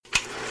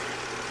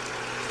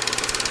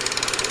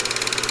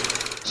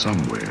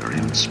somewhere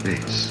in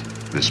space.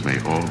 This may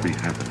all be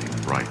happening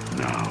right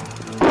now.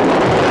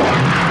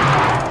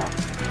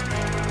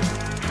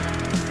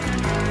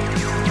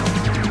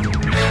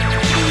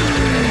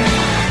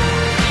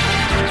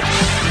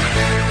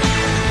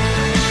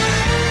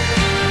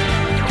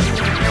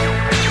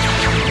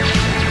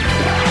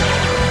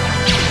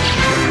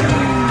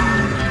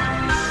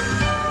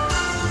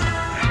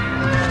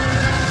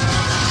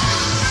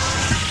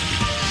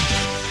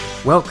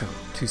 Welcome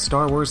to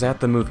Star Wars at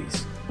the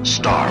Movies.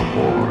 Star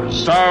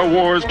Wars. Star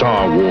Wars.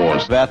 Star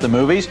Wars. At the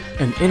Movies.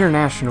 An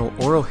international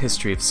oral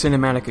history of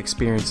cinematic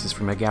experiences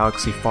from a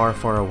galaxy far,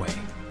 far away.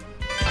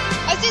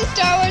 I've seen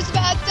Star Wars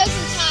about a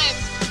dozen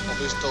times. Ho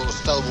visto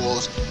Star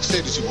Wars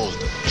 16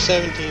 volte.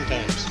 17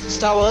 times.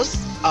 Star Wars?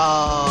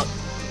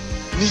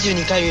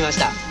 22回見まし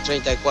た。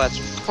34.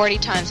 40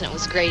 times and it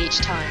was great each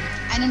time.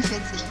 41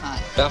 Mal.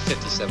 About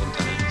 57 times.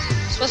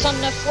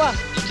 69 fois.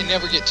 You can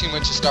never get too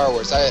much of Star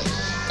Wars.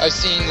 I've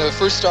seen the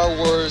first Star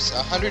Wars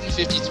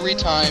 153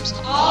 times.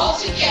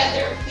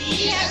 Altogether,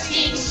 we have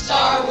seen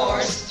Star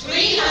Wars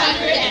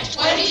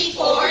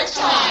 324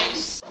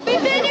 times.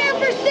 We've been here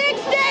for 6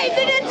 days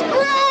and it's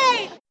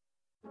great!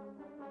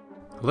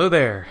 Hello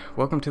there.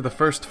 Welcome to the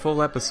first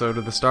full episode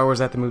of the Star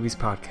Wars at the Movies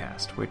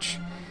podcast, which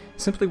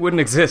simply wouldn't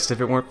exist if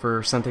it weren't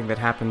for something that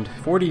happened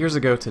 40 years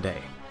ago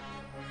today.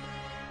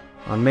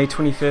 On May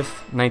 25th,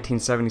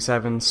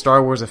 1977,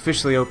 Star Wars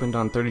officially opened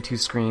on 32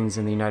 screens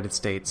in the United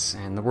States,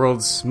 and the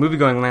world's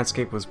movie-going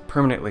landscape was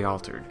permanently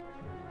altered.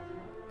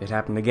 It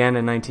happened again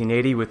in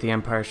 1980 with The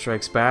Empire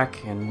Strikes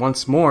Back, and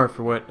once more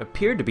for what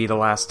appeared to be the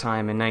last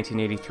time in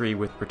 1983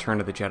 with Return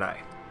of the Jedi.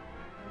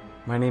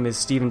 My name is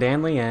Stephen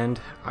Danley, and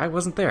I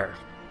wasn't there.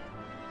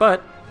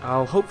 But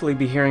I'll hopefully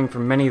be hearing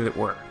from many that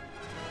were.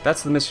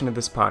 That's the mission of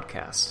this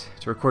podcast,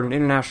 to record an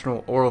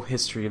international oral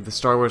history of the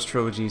Star Wars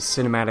trilogy's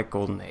cinematic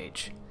golden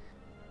age.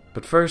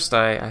 But first,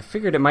 I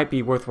figured it might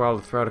be worthwhile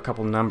to throw out a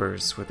couple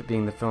numbers, with it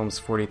being the film's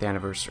 40th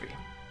anniversary.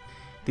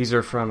 These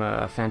are from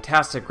a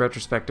fantastic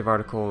retrospective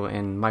article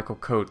in Michael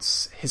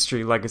Coates'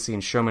 History, Legacy,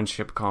 and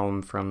Showmanship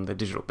column from the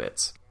Digital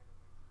Bits.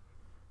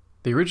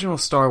 The original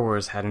Star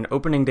Wars had an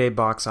opening day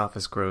box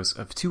office gross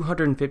of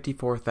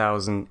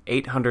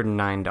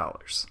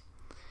 $254,809.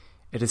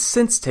 It has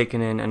since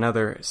taken in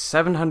another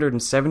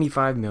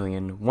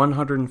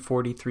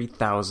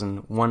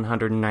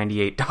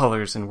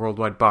 $775,143,198 in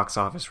worldwide box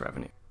office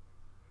revenue.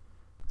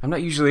 I'm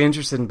not usually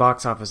interested in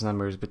box office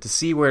numbers, but to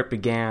see where it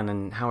began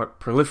and how it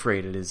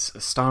proliferated is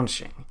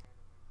astonishing.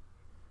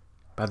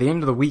 By the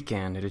end of the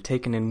weekend, it had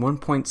taken in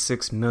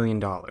 $1.6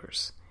 million,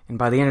 and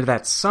by the end of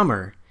that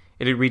summer,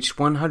 it had reached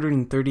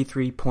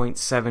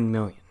 $133.7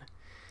 million.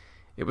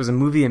 It was a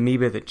movie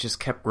amoeba that just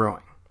kept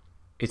growing.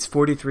 Its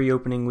 43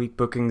 opening week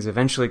bookings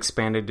eventually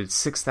expanded to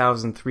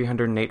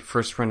 6,308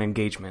 first-run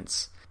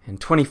engagements, and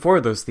 24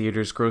 of those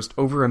theaters grossed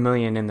over $1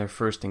 million in their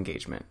first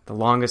engagement, the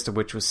longest of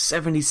which was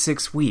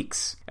 76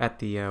 weeks at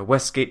the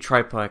Westgate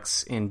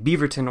Triplex in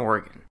Beaverton,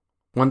 Oregon.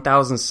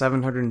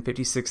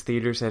 1,756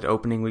 theaters had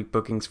opening week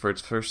bookings for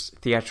its first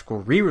theatrical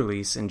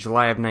re-release in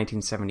July of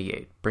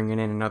 1978, bringing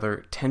in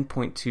another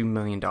 $10.2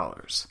 million.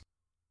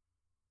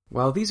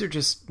 While these are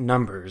just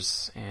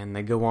numbers, and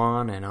they go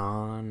on and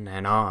on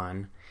and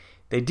on,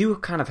 they do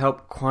kind of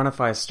help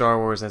quantify Star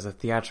Wars as a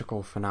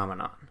theatrical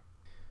phenomenon.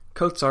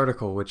 Coates'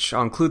 article, which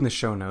I'll include in the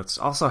show notes,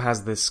 also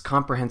has this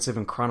comprehensive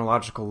and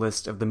chronological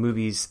list of the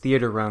movie's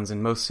theater runs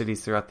in most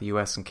cities throughout the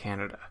US and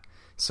Canada.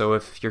 So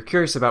if you're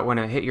curious about when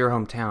it hit your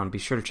hometown, be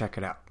sure to check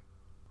it out.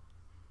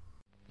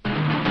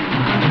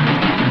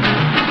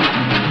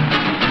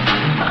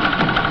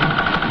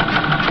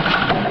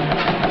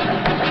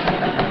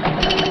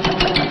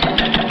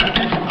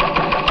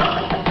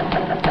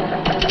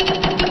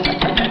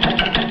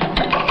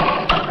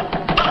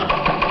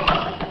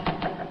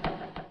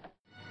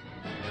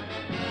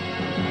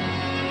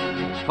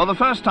 For the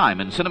first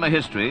time in cinema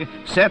history,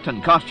 set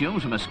and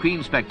costumes from a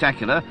screen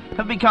spectacular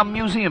have become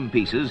museum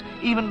pieces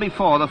even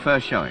before the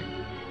first showing.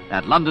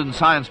 At London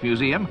Science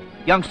Museum,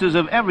 youngsters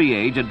of every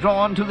age are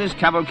drawn to this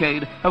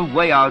cavalcade of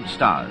way-out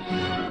stars.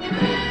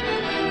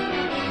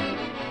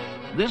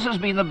 This has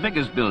been the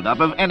biggest build-up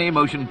of any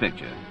motion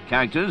picture.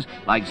 Characters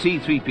like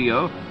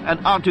C-3PO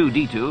and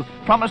R2-D2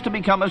 promise to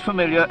become as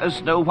familiar as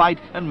Snow White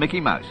and Mickey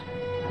Mouse.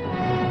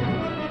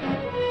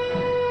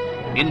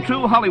 In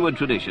true Hollywood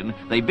tradition,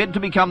 they bid to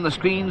become the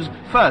screen's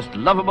first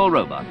lovable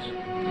robots.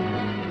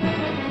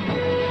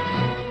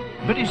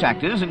 British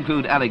actors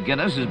include Alec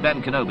Guinness as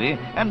Ben Kenobi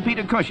and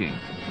Peter Cushing.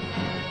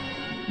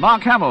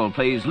 Mark Hamill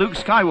plays Luke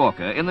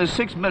Skywalker in the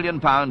 £6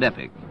 million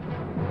epic.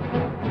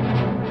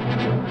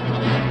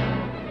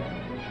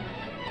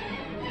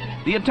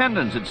 The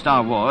attendance at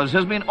Star Wars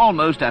has been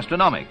almost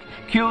astronomical.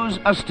 Queues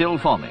are still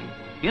forming.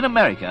 In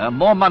America,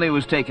 more money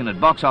was taken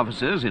at box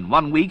offices in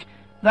 1 week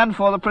than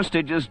for the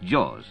prestigious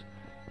Jaws.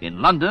 In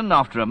London,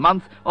 after a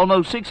month,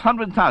 almost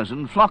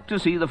 600,000 flocked to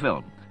see the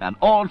film, an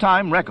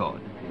all-time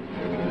record.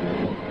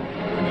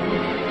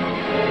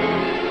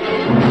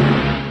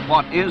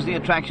 What is the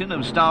attraction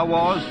of Star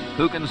Wars?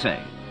 Who can say?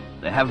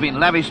 There have been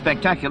lavish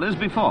spectaculars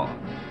before.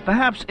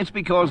 Perhaps it's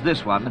because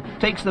this one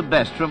takes the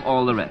best from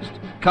all the rest.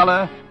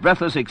 Colour,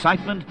 breathless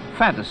excitement,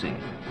 fantasy.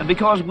 And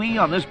because we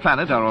on this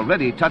planet are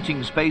already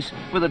touching space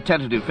with a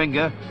tentative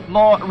finger,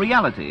 more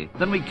reality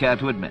than we care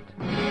to admit.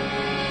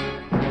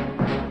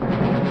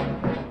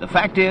 The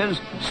fact is,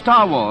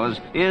 Star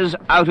Wars is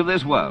out of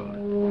this world.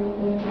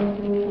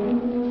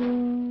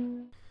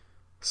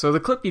 So the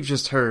clip you've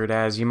just heard,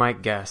 as you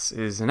might guess,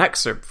 is an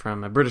excerpt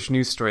from a British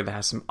news story that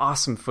has some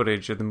awesome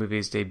footage of the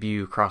movie's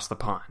debut across the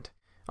pond.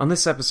 On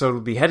this episode,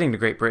 we'll be heading to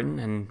Great Britain,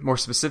 and more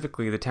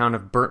specifically the town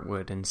of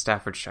Burntwood in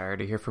Staffordshire,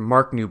 to hear from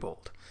Mark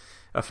Newbold,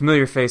 a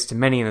familiar face to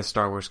many in the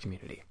Star Wars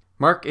community.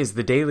 Mark is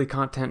the daily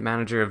content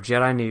manager of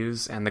Jedi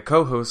News and the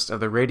co-host of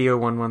the Radio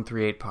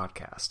 1138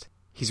 podcast.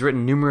 He's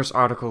written numerous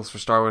articles for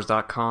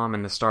StarWars.com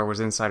and the Star Wars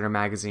Insider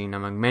magazine,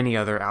 among many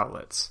other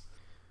outlets.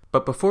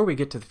 But before we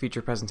get to the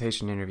feature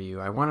presentation interview,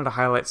 I wanted to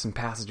highlight some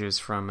passages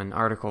from an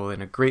article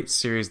in a great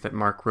series that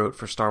Mark wrote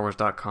for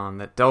StarWars.com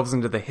that delves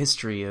into the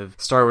history of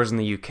Star Wars in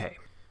the UK.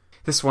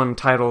 This one,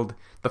 titled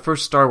The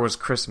First Star Wars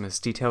Christmas,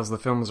 details the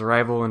film's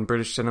arrival in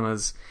British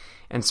cinemas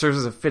and serves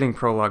as a fitting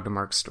prologue to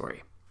Mark's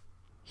story.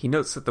 He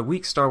notes that the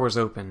week Star Wars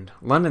opened,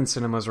 London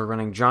cinemas were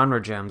running genre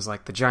gems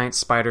like The Giant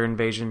Spider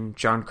Invasion,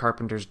 John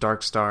Carpenter's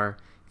Dark Star,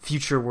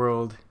 Future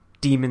World,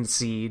 Demon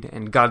Seed,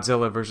 and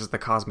Godzilla vs. the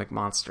Cosmic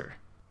Monster.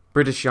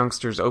 British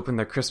youngsters opened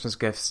their Christmas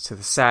gifts to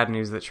the sad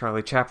news that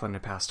Charlie Chaplin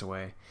had passed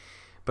away,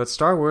 but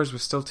Star Wars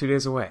was still 2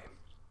 days away.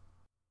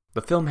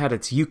 The film had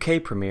its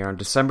UK premiere on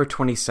December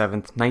 27,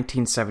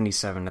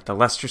 1977 at the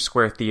Leicester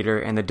Square Theatre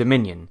and the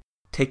Dominion,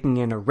 taking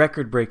in a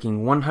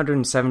record-breaking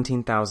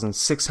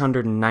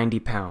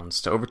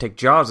 £117,690 to overtake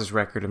Jaws'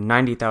 record of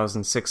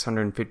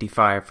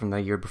 $90,655 from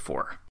the year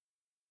before.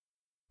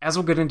 As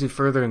we'll get into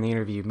further in the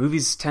interview,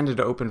 movies tended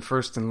to open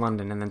first in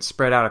London and then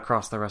spread out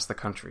across the rest of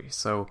the country,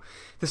 so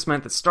this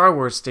meant that Star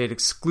Wars stayed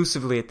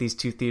exclusively at these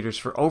two theaters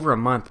for over a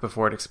month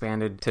before it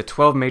expanded to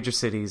 12 major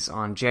cities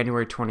on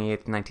January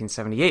 28,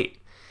 1978.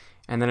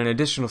 And then an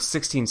additional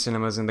 16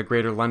 cinemas in the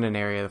Greater London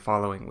area the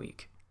following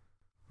week.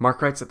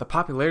 Mark writes that the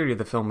popularity of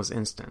the film was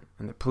instant,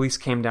 and that police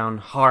came down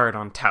hard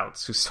on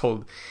touts who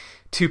sold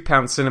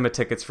 £2 cinema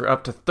tickets for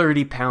up to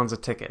 £30 a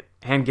ticket,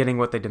 and getting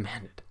what they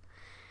demanded.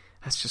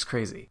 That's just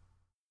crazy.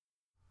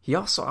 He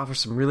also offers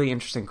some really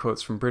interesting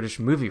quotes from British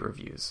movie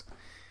reviews.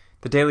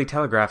 The Daily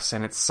Telegraph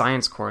sent its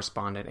science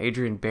correspondent,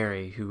 Adrian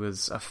Barry, who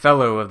was a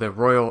fellow of the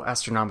Royal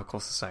Astronomical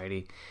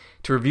Society,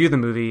 to review the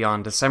movie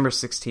on December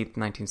 16,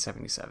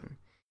 1977.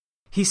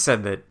 He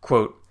said that,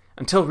 quote,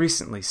 "Until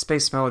recently,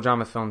 space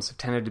melodrama films have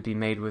tended to be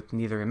made with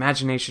neither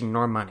imagination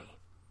nor money.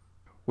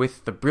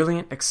 With the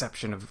brilliant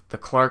exception of the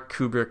Clark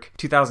Kubrick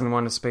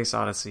 2001 A Space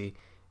Odyssey,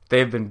 they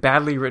have been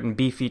badly written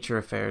B-feature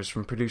affairs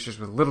from producers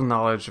with little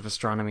knowledge of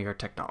astronomy or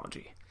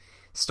technology.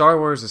 Star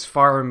Wars is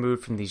far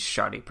removed from these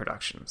shoddy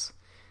productions.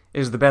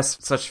 It is the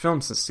best such film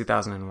since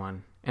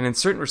 2001, and in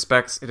certain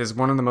respects, it is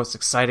one of the most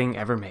exciting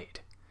ever made."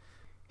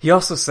 He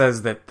also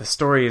says that the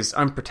story is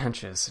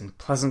unpretentious and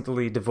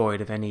pleasantly devoid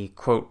of any,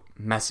 quote,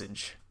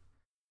 message.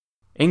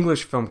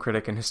 English film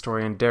critic and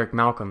historian Derek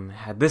Malcolm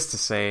had this to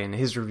say in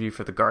his review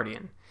for The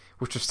Guardian,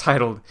 which was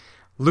titled,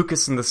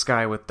 "Lucas in the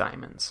Sky with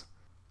Diamonds."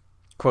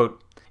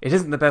 Quote, "It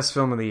isn't the best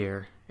film of the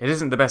year. It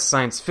isn't the best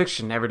science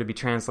fiction ever to be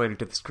translated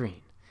to the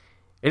screen.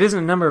 It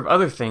isn't a number of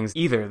other things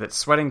either that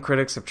sweating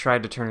critics have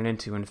tried to turn it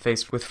into when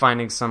faced with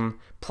finding some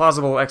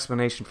plausible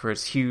explanation for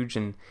its huge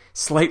and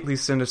slightly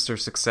sinister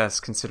success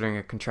considering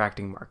a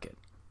contracting market.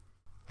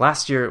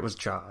 Last year it was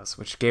Jaws,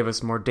 which gave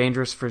us more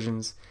dangerous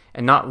visions,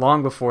 and not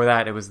long before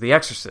that it was The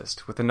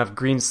Exorcist, with enough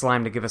green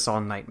slime to give us all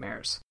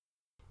nightmares.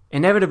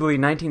 Inevitably,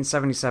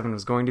 1977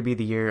 was going to be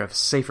the year of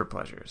safer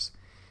pleasures.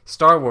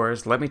 Star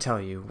Wars, let me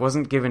tell you,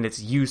 wasn't given its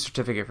U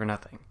certificate for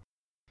nothing.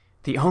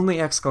 The only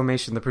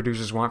exclamation the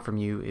producers want from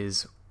you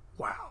is,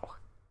 wow.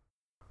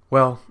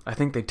 Well, I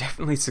think they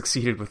definitely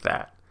succeeded with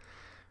that.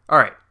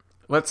 Alright,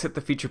 let's hit the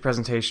feature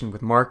presentation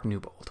with Mark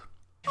Newbold.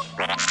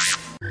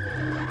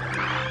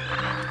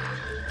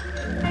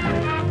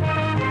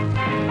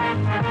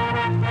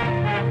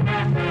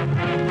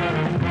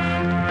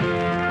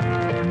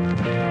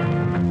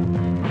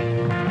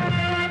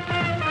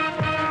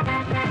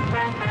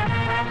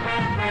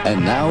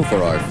 And now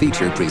for our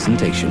feature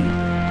presentation.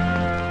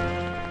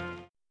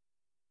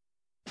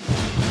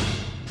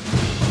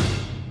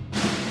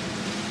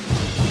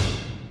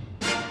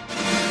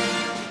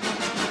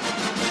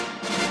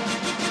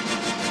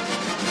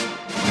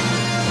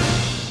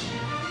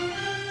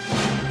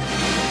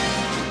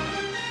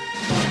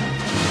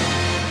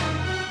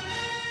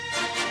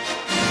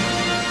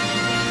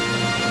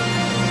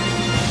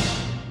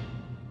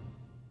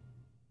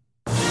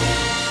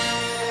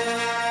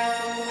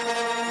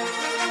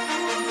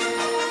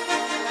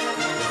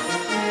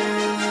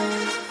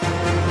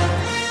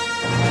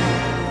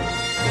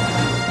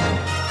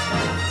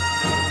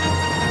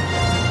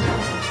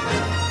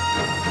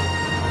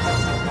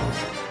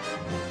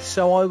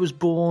 So I was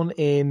born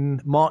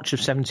in March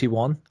of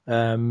 71,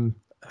 a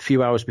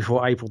few hours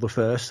before April the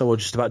 1st, so I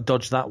just about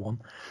dodged that one.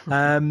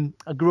 I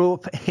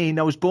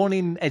was born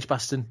in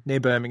Edgbaston, near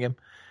Birmingham,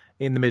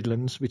 in the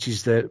Midlands, which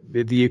is the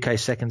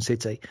UK's second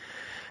city,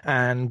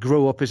 and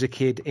grew up as a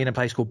kid in a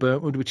place called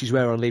Burntwood, which is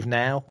where I live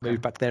now.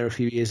 Moved back there a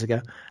few years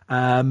ago.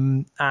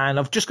 And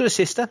I've just got a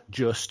sister.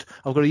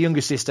 I've got a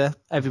younger sister.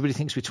 Everybody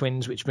thinks we're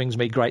twins, which brings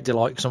me great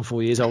delight because I'm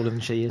 4 years older than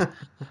she is.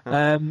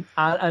 And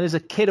as a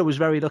kid, I was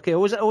very lucky. I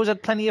always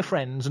had plenty of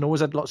friends and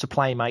always had lots of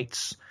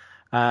playmates.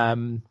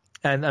 And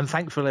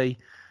thankfully,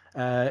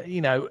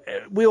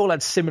 we all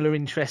had similar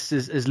interests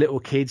as little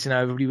kids.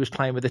 Everybody was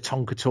playing with the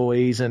Tonka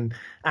toys, and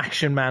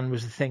Action Man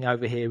was the thing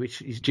over here,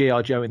 which is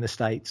G.I. Joe in the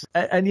States.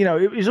 And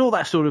it was all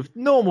that sort of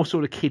normal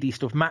sort of kiddie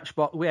stuff.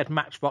 Matchbox, we had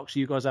Matchbox.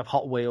 You guys have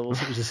Hot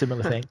Wheels. It was a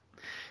similar thing.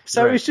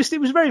 So right. It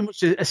was very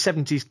much a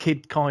 70s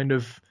kid kind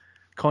of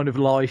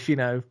life.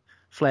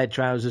 Flared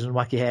trousers and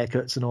wacky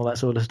haircuts and all that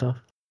sort of stuff.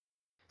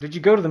 Did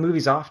you go to the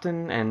movies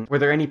often? And were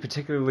there any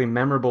particularly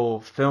memorable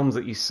films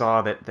that you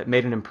saw that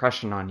made an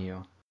impression on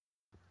you?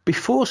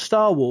 Before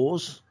Star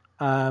Wars,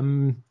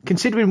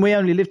 considering we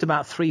only lived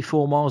about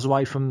 3-4 miles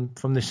away from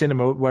the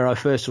cinema where I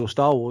first saw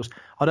Star Wars,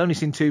 I'd only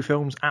seen 2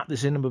 films at the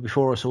cinema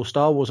before I saw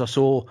Star Wars. I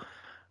saw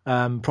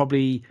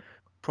probably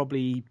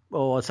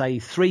I'd say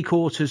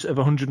 3/4 of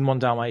 101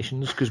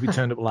 Dalmatians because we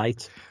turned up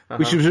late,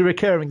 which was a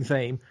recurring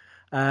theme.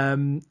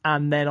 And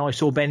then I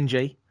saw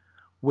Benji,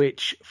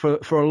 which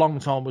for a long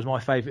time was my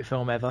favourite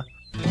film ever.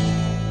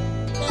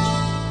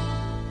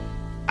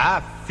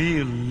 I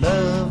feel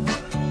love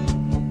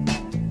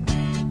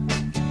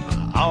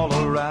all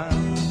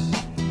around.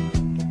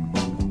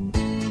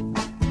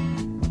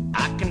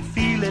 I can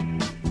feel it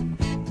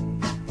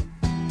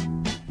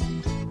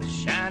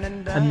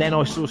shining down. And then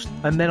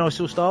I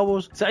saw Star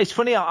Wars. So it's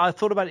funny, I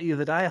thought about it the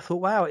other day. I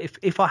thought, wow,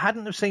 if I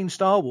hadn't have seen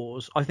Star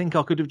Wars, I think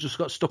I could have just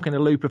got stuck in a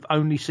loop of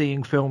only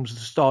seeing films that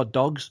starred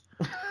dogs.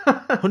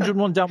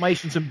 101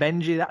 Dalmatians and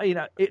Benji,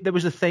 there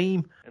was a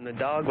theme. And the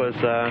dog was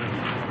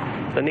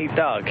the neat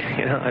dog.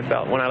 I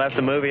felt when I left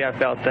the movie, I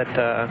felt that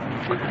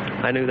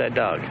I knew that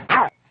dog.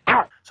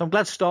 So I'm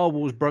glad Star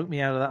Wars broke me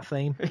out of that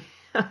theme.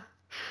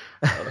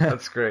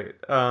 That's great.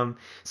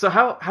 So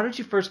how did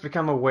you first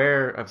become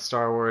aware of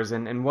Star Wars,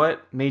 and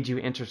what made you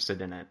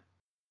interested in it?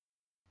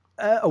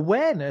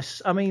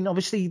 Awareness. I mean,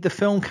 obviously the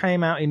film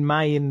came out in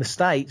May in the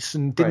States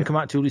and didn't come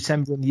out till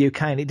December in the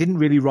UK, and it didn't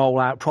really roll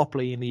out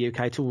properly in the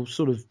UK till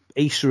sort of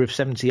Easter of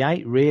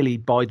 '78, really,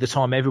 by the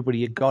time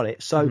everybody had got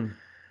it. So,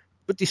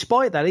 but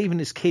despite that,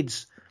 even as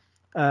kids,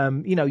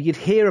 you'd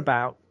hear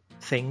about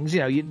things.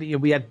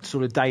 We had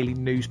sort of daily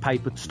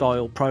newspaper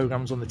style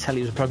programs on the telly.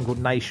 There was a program called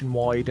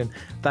Nationwide, and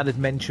that had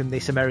mentioned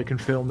this American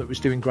film that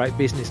was doing great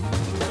business.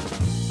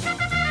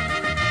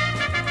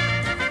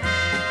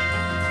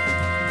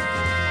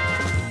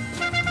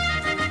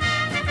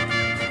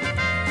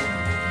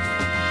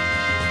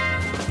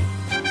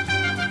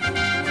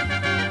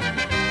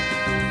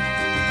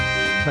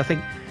 I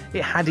think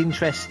it had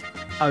interest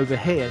over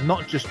here,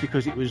 not just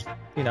because it was,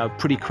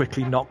 pretty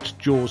quickly knocked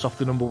Jaws off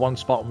the #1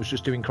 spot and was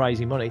just doing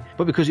crazy money,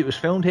 but because it was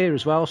filmed here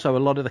as well. So a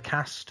lot of the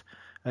cast,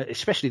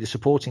 especially the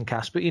supporting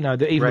cast, but even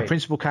the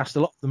principal cast, a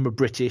lot of them were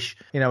British,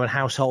 and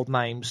household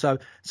names. So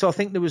I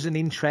think there was an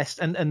interest,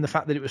 and the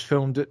fact that it was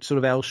filmed at sort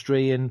of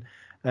Elstree and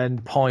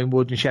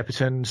Pinewood and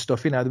Shepperton and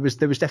stuff, there was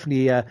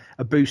definitely a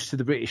boost to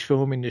the British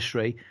film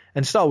industry,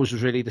 and Star Wars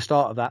was really the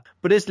start of that.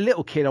 But as a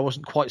little kid, I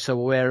wasn't quite so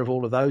aware of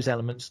all of those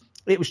elements.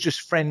 It was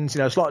just friends,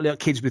 slightly like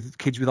kids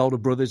with older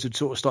brothers who'd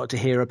sort of started to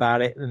hear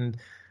about it,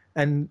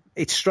 and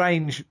it's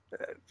strange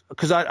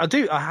because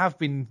I have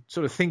been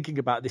sort of thinking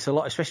about this a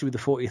lot, especially with the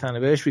 40th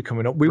anniversary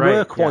coming up. We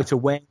were quite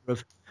aware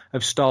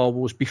of Star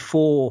Wars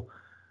before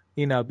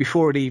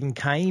it even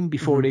came,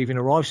 before it even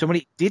arrived. So when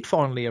it did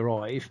finally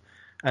arrive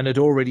and had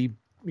already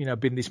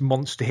been this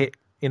monster hit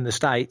in the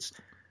States,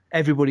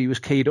 everybody was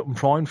keyed up and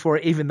primed for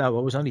it. Even though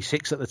I was only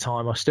 6 at the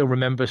time, I still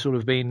remember sort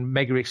of being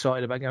mega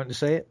excited about going to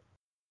see it.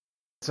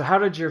 So how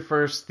did your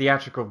first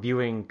theatrical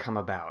viewing come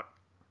about?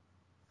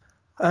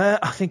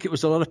 I think it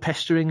was a lot of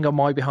pestering on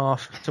my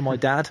behalf to my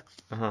dad.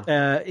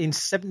 In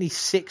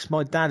 '76,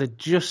 my dad had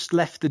just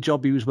left the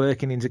job he was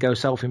working in to go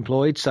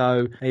self-employed.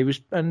 So he was,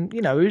 and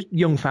it was a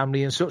young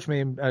family and such. Me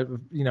and a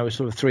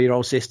sort of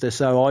 3-year-old sister.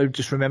 So I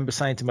just remember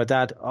saying to my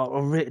dad,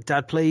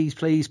 "Dad, please,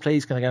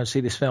 can I go and see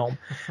this film?"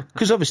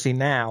 Because obviously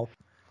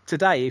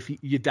today, if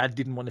your dad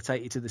didn't want to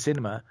take you to the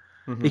cinema,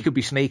 he could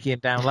be sneaky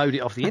and download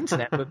it off the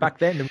internet. But back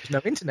then there was no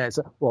internet.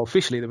 So,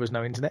 officially there was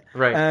no internet.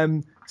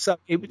 Right. So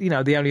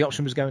the only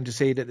option was going to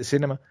see it at the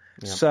cinema.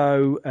 Yeah.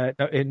 So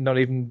not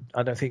even,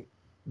 I don't think,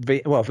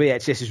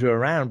 VHSs were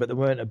around, but they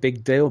weren't a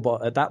big deal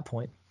at that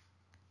point.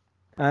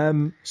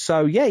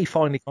 So he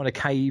finally kind of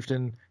caved,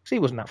 and he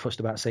wasn't that fussed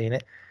about seeing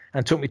it,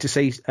 and took me to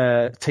see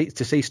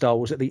Star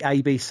Wars at the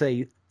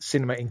ABC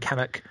cinema in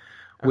Cannock,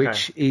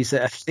 which is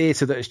a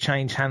theatre that has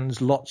changed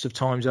hands lots of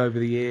times over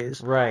the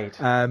years. Right.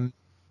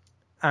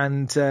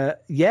 And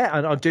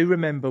I do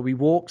remember we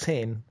walked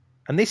in,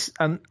 and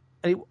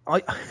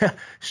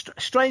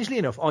strangely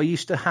enough, I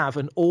used to have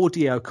an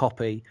audio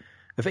copy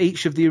of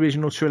each of the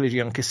original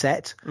trilogy on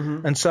cassette.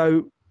 And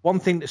so one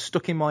thing that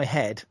stuck in my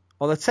head,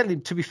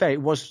 to be fair,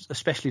 it was a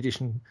special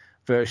edition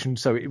version,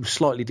 so it was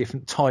slightly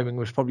different. Timing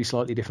was probably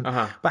slightly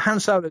different. But Han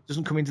Solo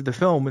doesn't come into the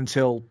film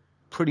until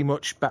pretty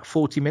much about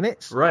 40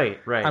 minutes. Right.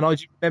 And I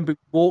just remember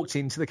we walked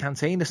into the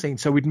cantina scene,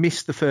 so we'd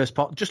missed the first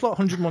part, just like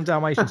 101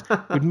 Dalmatians.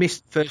 We'd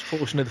missed the first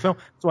portion of the film.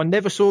 So I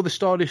never saw the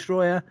Star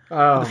Destroyer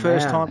for the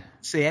first time.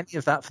 See any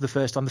of that for the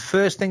first time. The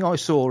first thing I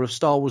saw of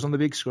Star Wars on the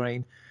big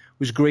screen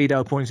was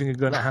Greedo pointing a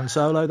gun at Han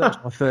Solo. That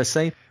was my first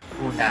scene.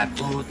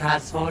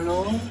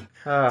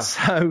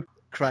 So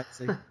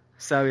crazy.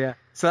 So yeah.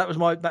 So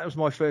that was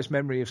my first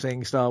memory of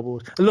seeing Star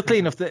Wars. Luckily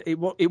enough that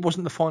it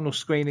wasn't the final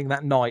screening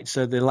that night,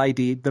 so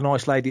the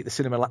nice lady at the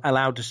cinema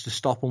allowed us to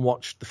stop and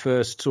watch the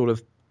first sort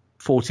of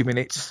 40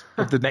 minutes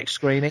of the next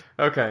screening.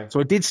 Okay. So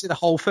I did see the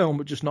whole film,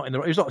 but just not in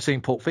the. It was like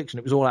seeing Pulp Fiction.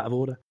 It was all out of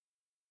order.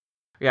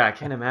 Yeah, I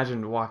can't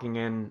imagine walking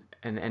in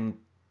and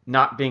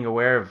not being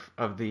aware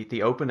of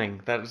the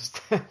opening. That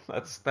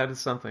is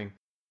something.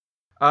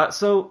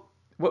 So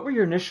what were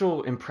your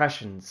initial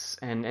impressions,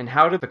 and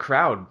how did the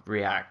crowd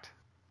react?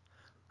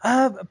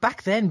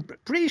 Back then,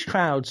 British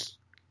crowds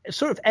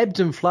sort of ebbed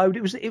and flowed.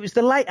 It was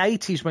the late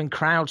 80s when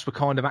crowds were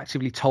kind of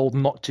actively told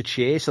not to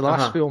cheer. So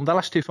the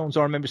last two films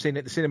I remember seeing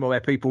at the cinema where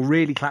people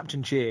really clapped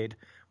and cheered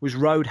was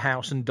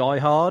Roadhouse and Die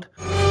Hard.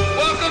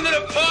 Welcome to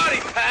the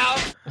party, pal!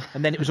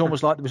 And then it was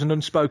almost like there was an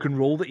unspoken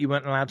rule that you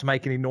weren't allowed to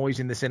make any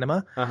noise in the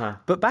cinema.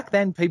 But back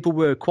then, people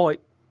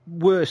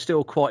were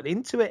still quite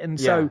into it, and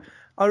so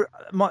I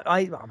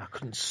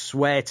couldn't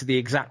swear to the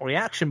exact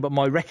reaction, but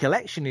my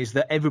recollection is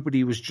that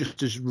everybody was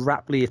just as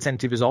raptly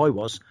attentive as I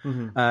was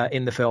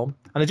in the film.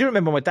 And I do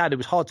remember my dad, who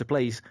was hard to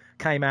please,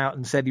 came out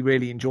and said he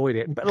really enjoyed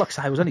it. But like I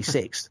say, I was only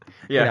 6,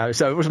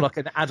 so it wasn't like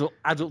an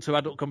adult to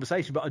adult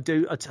conversation. But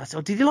I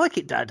said, "Did you like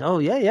it, Dad?" "Oh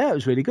yeah, it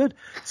was really good."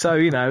 So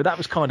that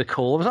was kind of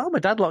cool. I was like, "Oh, my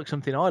dad liked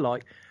something I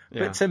like."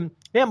 But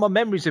my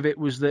memories of it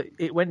was that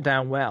it went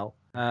down well.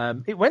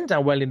 It went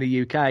down well in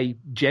the UK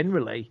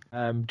generally,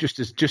 just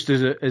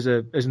as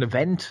an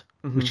event,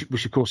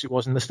 which of course it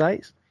was in the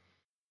States.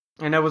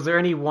 And was there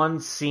any one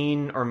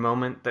scene or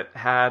moment that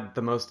had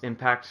the most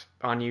impact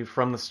on you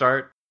from the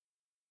start?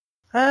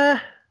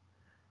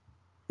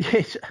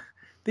 Yes,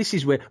 this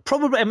is weird.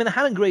 Probably, I mean, the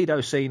Helen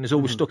Greedo scene has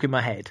always stuck in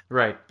my head,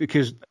 right?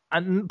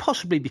 And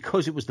possibly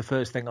because it was the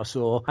first thing I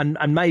saw, and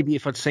maybe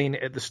if I'd seen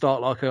it at the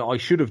start like I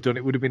should have done,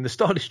 it would have been the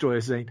Star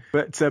Destroyer scene.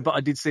 But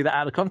I did see that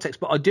out of context.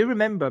 But I do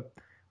remember,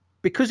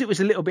 because it was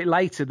a little bit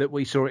later that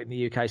we saw it in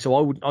the UK,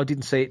 so I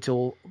didn't see it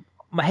till,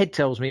 my head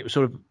tells me it was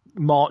sort of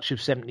March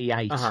of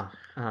 78.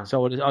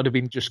 So I'd have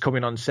been just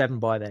coming on 7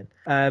 by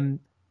then.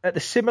 At the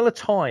similar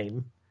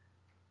time,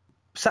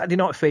 Saturday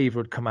Night Fever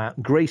had come out,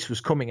 and Grease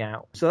was coming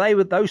out.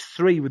 So those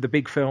 3 were the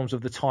big films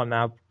of the time.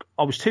 Now,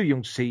 I was too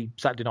young to see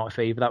Saturday Night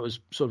Fever. That was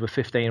sort of a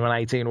 15 or an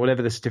 18 or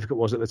whatever the certificate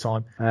was at the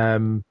time,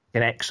 an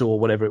X or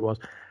whatever it was.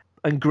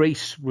 And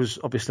Grease was,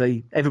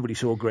 obviously, everybody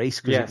saw Grease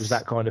because it was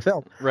that kind of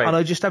film. Right. And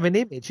I just have an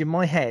image in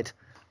my head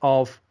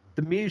of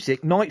the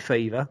music, Night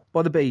Fever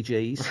by the Bee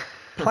Gees,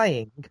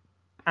 playing,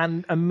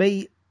 and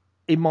me,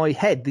 in my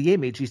head, the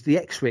image is the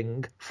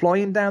X-Wing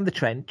flying down the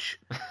trench,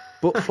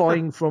 but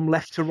flying from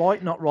left to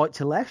right, not right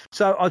to left.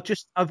 So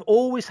I've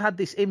always had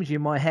this image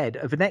in my head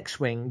of an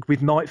X-Wing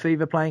with Night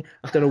Fever playing.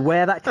 I don't know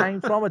where that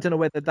came from. I don't know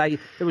whether there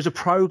was a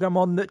program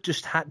on that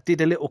just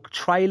did a little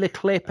trailer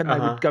clip and they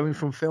were going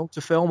from film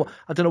to film.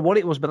 I don't know what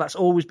it was, but that's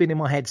always been in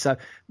my head. So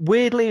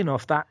weirdly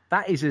enough,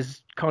 that is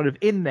as kind of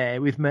in there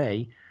with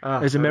me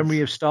as a memory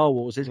of Star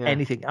Wars as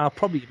anything. I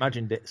probably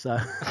imagined it, so...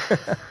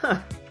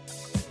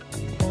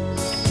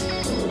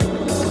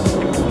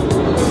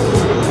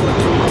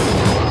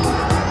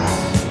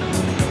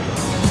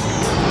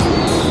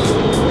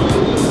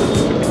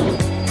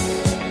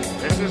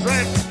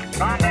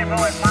 Rendezvous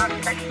at Mach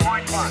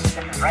 6.1. This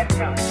is Red 2,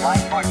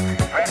 flight point.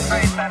 Red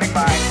 3 standing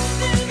by.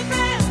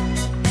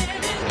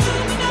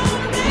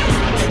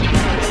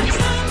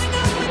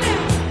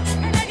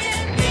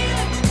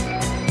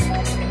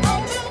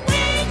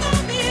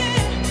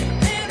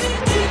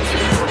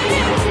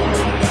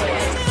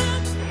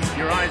 Keep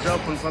your eyes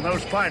open for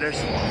those fighters.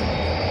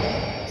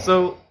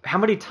 So, how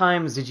many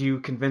times did you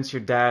convince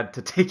your dad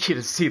to take you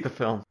to see the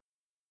film?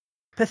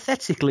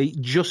 Pathetically,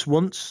 just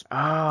once.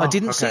 I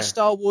didn't see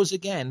Star Wars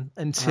again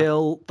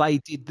until they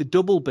did the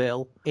double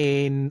bill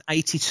in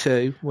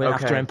 82,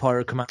 after Empire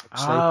had come out.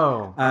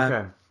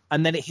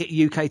 And then it hit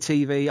UK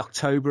TV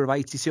October of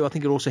 82. I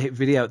think it also hit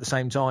video at the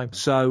same time.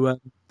 So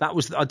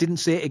I didn't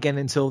see it again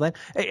until then.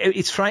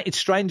 It's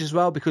strange as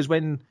well because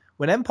when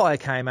Empire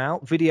came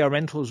out, video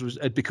rentals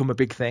had become a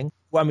big thing.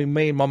 Well, I mean,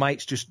 me and my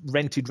mates just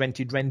rented.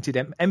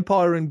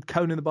 Empire and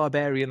Conan the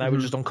Barbarian, they were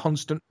just on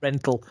constant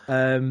rental.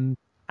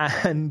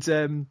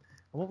 And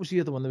what was the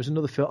other one? There was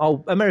another film.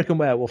 Oh, American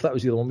Werewolf. That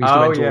was the other one we used to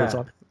rent all the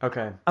time.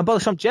 Okay. And by the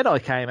time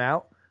Jedi came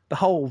out, the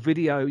whole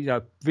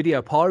video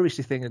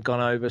piracy thing had gone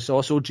over. So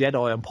I saw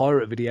Jedi on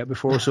pirate video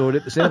before I saw it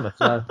at the cinema.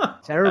 So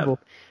terrible.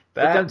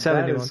 Don't tell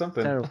anyone. Is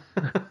something. Terrible.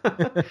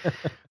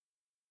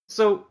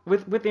 So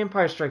with The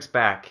Empire Strikes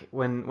Back,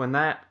 when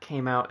that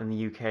came out in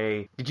the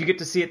UK, did you get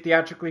to see it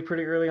theatrically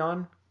pretty early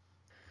on?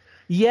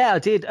 Yeah, I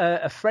did.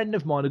 A friend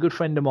of mine, a good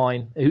friend of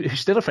mine, who's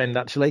still a friend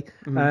actually,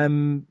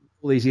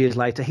 all these years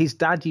later. His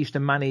dad used to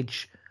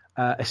manage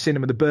a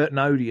cinema, the Burton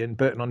Odeon,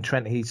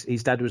 Burton-on-Trent.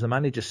 His dad was the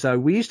manager. So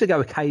we used to go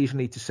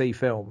occasionally to see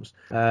films,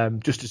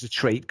 just as a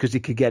treat, because he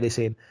could get us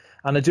in.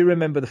 And I do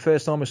remember the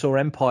first time I saw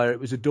Empire, it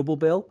was a double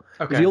bill.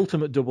 Okay. It was the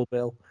ultimate double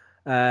bill.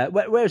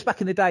 Whereas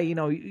back in the day,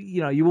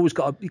 you always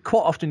quite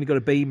often you got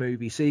a B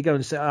movie. So you go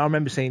and say, I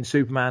remember seeing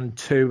Superman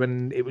 2,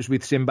 and it was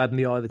with Sinbad and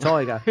the Eye of the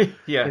Tiger.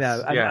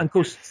 Yes, and of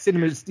course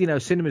cinemas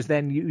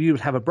then you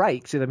would have a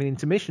break, so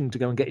intermission to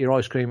go and get your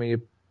ice cream or your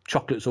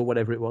chocolates or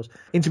whatever it was.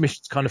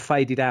 Intermissions kind of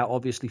faded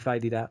out, because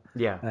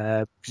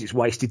it's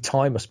wasted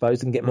time, I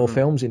suppose, and get more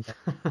films in there.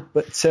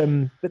 But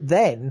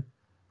then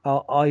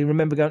I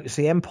remember going to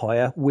see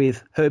Empire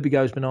with Herbie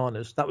Goes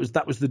Bananas. That was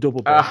the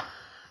double bill.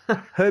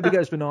 Herbie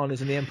Goes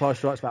Bananas and The Empire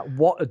Strikes Back.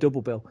 What a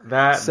double bill!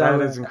 That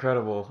is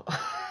incredible.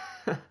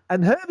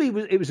 And Herbie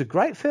was a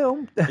great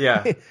film.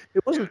 Yeah,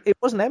 it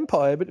wasn't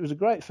Empire, but it was a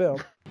great film.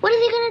 What are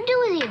they gonna do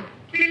with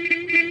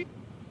you?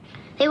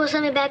 They will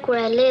send me back where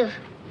I live,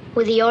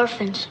 with the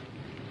orphans.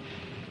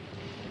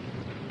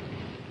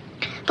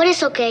 But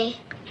it's okay.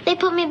 They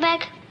put me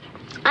back.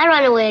 I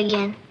run away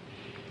again.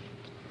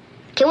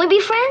 Can we be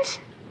friends?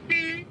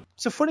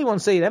 It's a funny one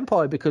seeing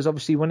Empire, because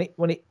obviously when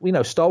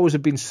it Star Wars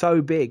had been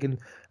so big,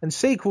 and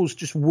sequels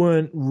just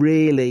weren't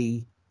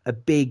really a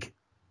big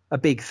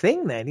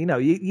thing then.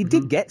 You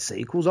did get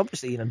sequels,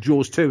 obviously.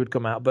 Jaws 2 had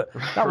come out, but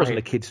that wasn't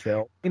a kids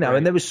film.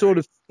 And there was sort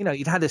of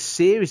you'd had a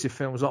series of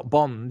films like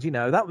Bond.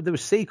 There were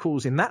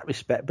sequels in that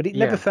respect, but it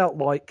never felt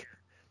like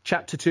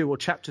Chapter 2 or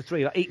Chapter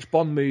 3. Like each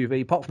Bond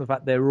movie, apart from the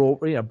fact they were all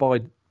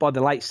by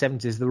the late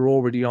 70s, they were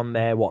already on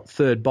their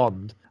third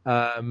Bond.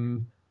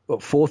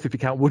 Fourth if you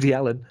count Woody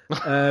Allen,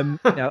 and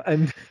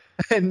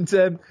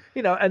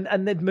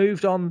they'd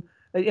moved on.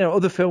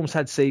 Other films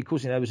had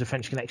sequels. There was a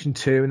French Connection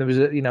 2, and there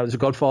was a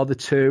Godfather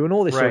 2, and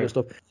all this sort of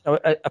stuff.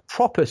 A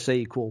proper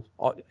sequel,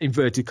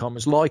 inverted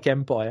commas, like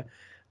Empire.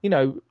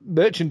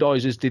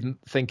 Merchandisers didn't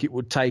think it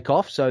would take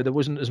off, so there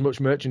wasn't as much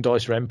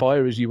merchandise for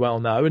Empire, as you well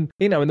know, and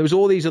and there was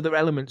all these other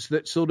elements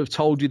that sort of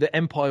told you that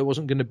Empire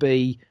wasn't going to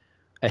be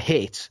a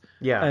hit.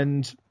 Yeah,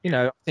 and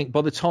I think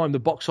by the time the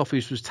box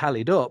office was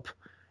tallied up,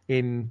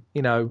 in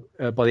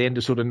by the end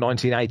of sort of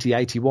 1980,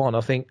 81,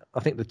 I think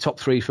the top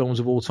three films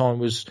of all time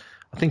was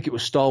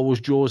Star Wars,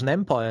 Jaws, and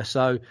Empire.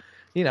 So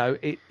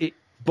it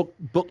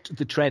booked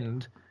the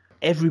trend.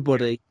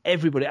 Everybody,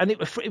 and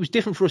it was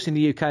different for us in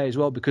the UK as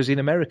well, because in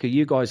America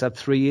you guys had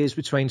 3 years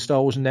between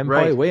Star Wars and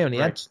Empire. Right, we only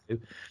had 2.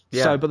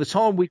 Yeah. So by the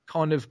time we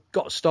kind of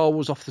got Star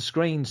Wars off the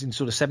screens in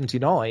sort of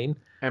 79, Empire,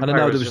 and I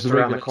know there was was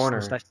around the corner.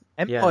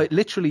 Empire,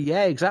 literally,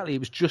 exactly. It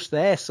was just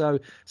there, so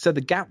the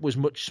gap was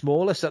much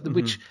smaller. So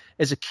which,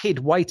 as a kid,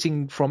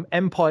 waiting from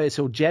Empire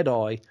till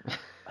Jedi,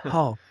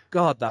 oh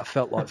God, that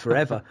felt like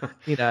forever.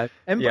 Star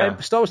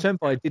Wars to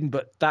Empire didn't,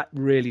 but that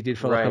really did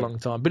feel like a long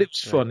time. But it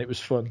was fun. Right. It was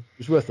fun. It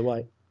was worth the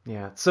wait.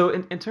 Yeah. So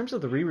in terms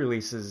of the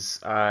re-releases,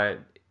 I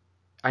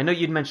know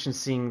you'd mentioned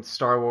seeing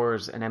Star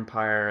Wars and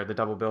Empire, the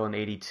double bill in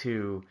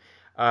 '82.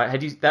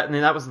 Had you that? And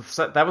that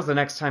was the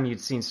next time you'd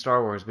seen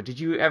Star Wars. But did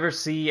you ever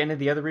see any of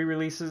the other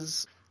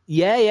re-releases?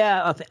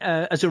 Yeah.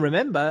 As I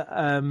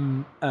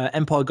remember,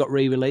 Empire got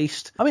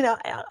re-released. I mean, I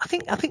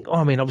think.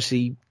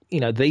 Obviously,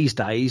 these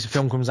days, a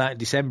film comes out in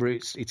December,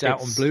 it's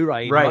out on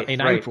Blu-ray in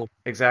April.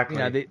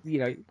 Exactly.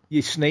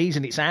 You sneeze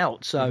and it's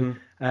out. So,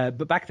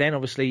 but back then,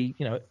 obviously,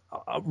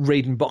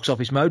 reading Box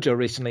Office Mojo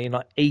recently,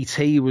 and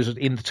E.T. was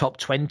in the top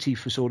 20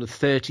 for sort of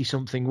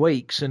 30-something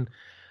weeks, and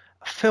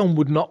a film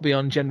would not be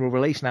on general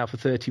release now for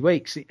 30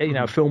 weeks.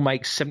 A film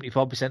makes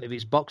 75% of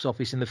its box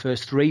office in the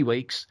first 3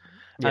 weeks.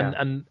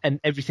 And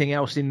everything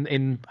else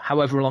in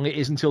however long it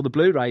is until the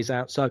Blu-ray's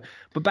out. So,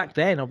 but back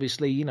then,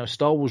 obviously,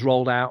 Star Wars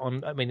rolled out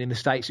on. I mean, in the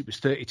States it was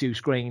 32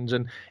 screens,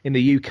 and in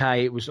the UK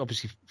it was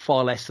obviously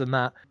far less than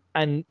that.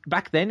 And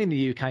back then in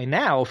the UK,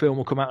 now a film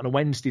will come out on a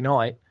Wednesday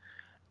night,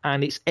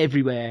 and it's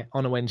everywhere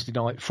on a Wednesday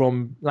night.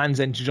 From Land's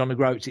End to John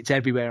O'Groats, it's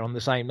everywhere on the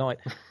same night.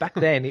 Back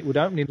then, it would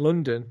open in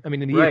London. I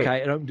mean, in the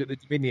UK, it opened at the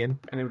Dominion,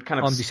 and it would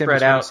kind of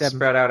spread out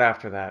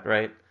after that,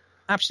 right?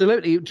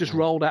 Absolutely, it just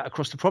rolled out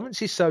across the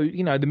provinces. So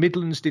the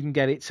Midlands didn't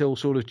get it till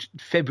sort of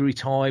February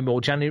time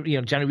or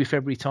January,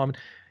 February time.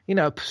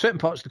 Certain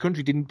parts of the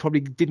country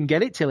didn't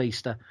get it till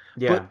Easter.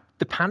 Yeah. But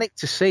the panic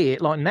to see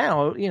it, like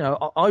now,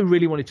 I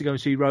really wanted to go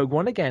and see Rogue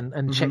One again,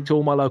 and checked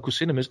all my local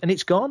cinemas, and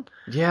it's gone.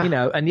 Yeah.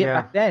 And yet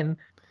back then,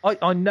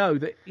 I know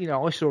that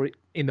I saw it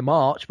in the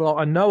March, but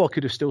I know I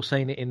could have still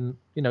seen it in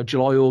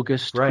July,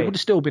 August. Right. It would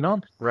have still been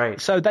on. Right.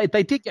 So they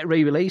did get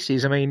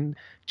re-releases. I mean,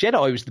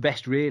 Jedi was the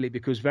best really,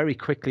 because very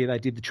quickly they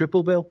did the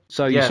triple bill.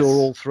 So you saw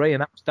all three,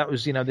 and that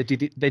was they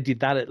did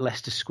that at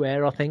Leicester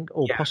Square, I think,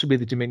 or possibly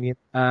the Dominion.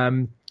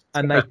 I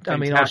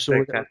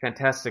saw that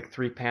fantastic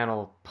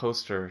 3-panel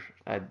poster.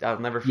 I'll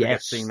never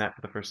forget seeing that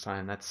for the first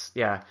time. That's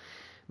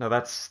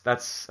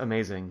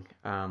amazing.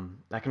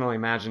 I can only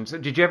imagine. So,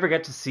 did you ever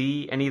get to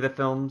see any of the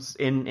films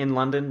in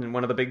London, in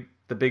one of the big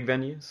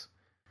venues?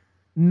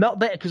 Not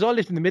there, because I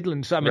lived in the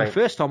Midlands. So, the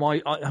first time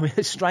I mean,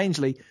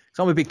 strangely, because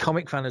I'm a big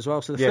comic fan as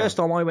well. So the first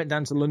time I went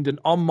down to London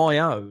on my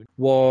own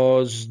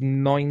was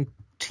 19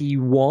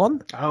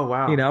 21. Oh,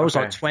 wow. You know, I was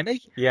like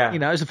 20. Yeah. You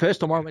know, it was the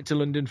first time I went to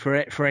London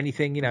for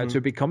anything, you know, to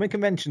a big comic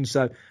convention.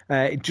 So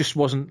it just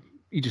wasn't,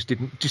 you just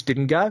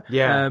didn't go.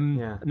 Yeah.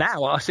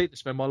 Now I seem to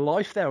spend my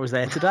life there. I was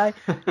there today.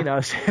 You know,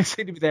 I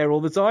seem to be there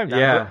all the time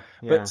now.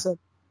 But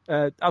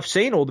I've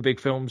seen all the big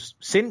films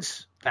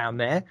since down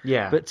there.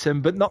 Yeah.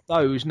 But not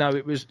those. No,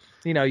 it was,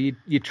 you know,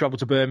 you'd travel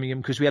to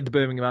Birmingham because we had the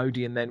Birmingham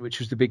Odeon then, which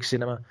was the big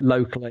cinema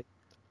locally.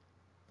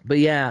 But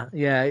yeah,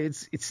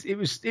 it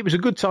was a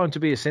good time to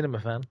be a cinema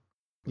fan.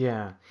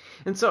 Yeah.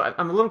 And so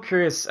I'm a little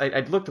curious.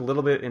 I'd looked a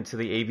little bit into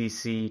the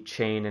ABC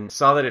chain and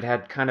saw that it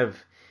had kind of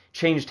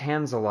changed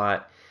hands a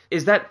lot.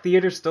 Is that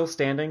theater still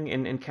standing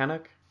in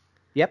Cannock?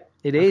 Yep,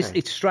 it is. Okay.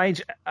 It's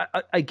strange.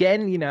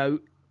 Again, you know,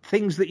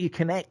 things that you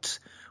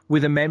connect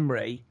with a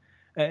memory,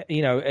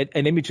 you know,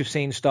 an image of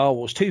seeing Star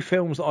Wars. Two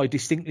films that I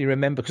distinctly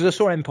remember, because I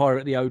saw Empire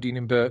at the Odeon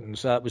in Burton,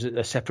 so that was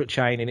a separate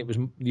chain and it was,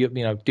 you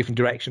know, different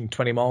direction,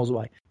 20 miles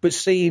away. But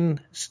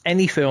seeing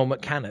any film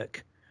at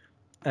Cannock,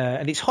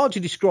 and it's hard to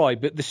describe,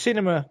 but the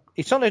cinema,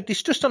 it's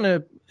just on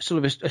a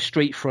sort of a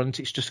street front.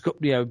 It's just got,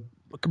 you know,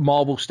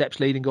 marble steps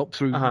leading up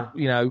through,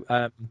 you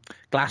know,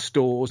 glass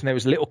doors, and there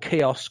was a little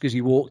kiosk as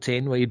you walked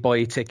in where you'd buy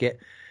your ticket,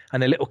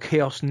 and a little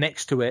kiosk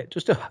next to it,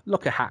 just a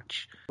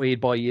hatch where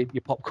you'd buy your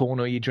popcorn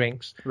or your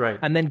drinks. Right.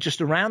 And then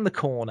just around the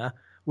corner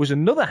was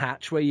another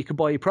hatch where you could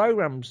buy your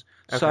programs.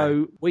 Okay.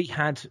 So we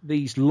had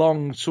these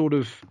long sort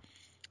of,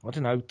 I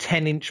don't know,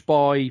 10-inch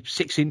by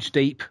 6-inch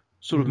deep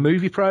sort of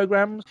movie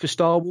programs for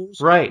Star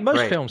Wars. Right.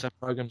 Most films have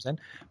programs then,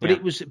 but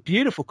it was a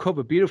beautiful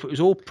cover, beautiful. It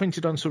was all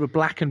printed on sort of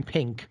black and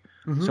pink.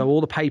 So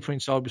all the paper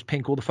inside was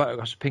pink, all the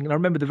photographs were pink. And I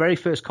remember the very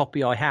first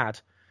copy I had,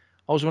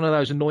 I was one of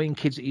those annoying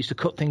kids that used to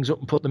cut things up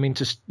and put them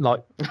into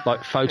like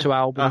photo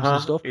albums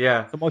and stuff.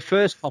 Yeah. So my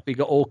first copy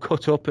got all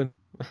cut up and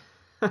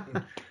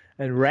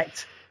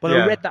wrecked. But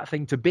I read that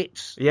thing to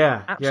bits.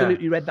 Yeah.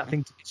 Absolutely read that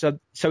thing to bits.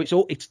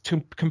 So it's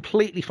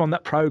completely from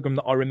that program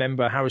that I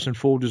remember Harrison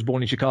Ford was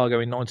born in Chicago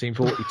in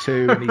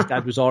 1942 and his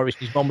dad was Irish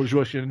and his mum was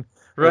Russian.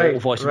 Right. Or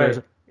vice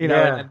versa. You know,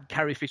 and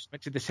Carrie Fisher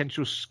went to the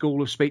Central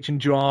School of Speech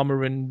and Drama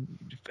and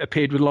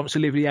appeared with Laurence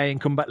Olivier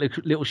and come back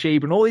Little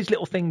Sheba and all these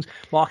little things.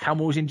 Mark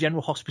Hamill was in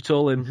General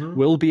Hospital and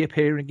will be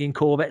appearing in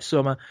Corvette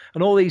Summer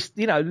and all these,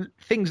 you know,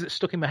 things that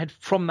stuck in my head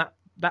from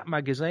that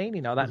magazine,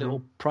 you know, that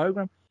little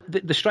program.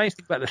 The strange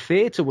thing about the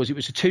theatre was it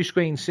was a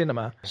 2-screen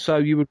cinema, so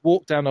you would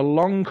walk down a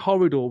long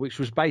corridor which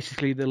was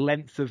basically the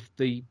length of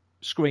the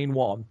screen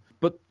one.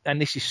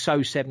 And this is so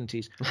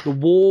 70s. The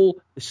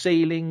wall, the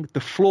ceiling, the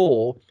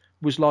floor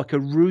was like a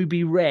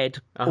ruby red,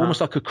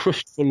 almost like a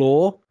crushed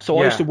velour. So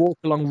I used to walk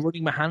along,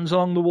 running my hands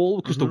along the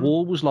wall because the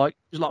wall was like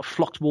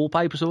flocked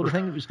wallpaper sort of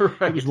thing. It was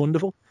it was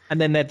wonderful.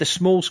 And then they had the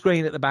small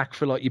screen at the back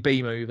for like your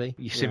B movie,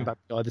 your Sinbad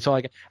Guy, the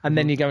Tiger, and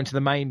then you go into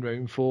the main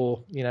room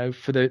for, you know,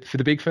 for the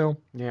big film.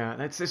 Yeah,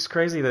 it's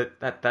crazy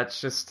that's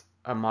just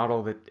a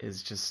model that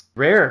is just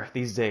rare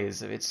these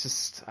days. It's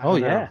just I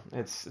don't know.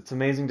 It's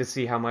amazing to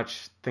see how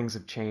much things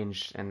have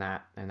changed in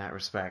that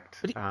respect.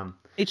 But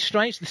it's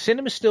strange. The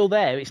cinema's still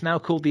there. It's now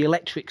called the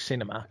Electric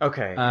Cinema.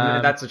 Okay,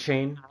 that's a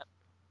chain.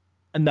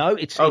 No,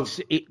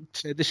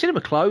 the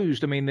cinema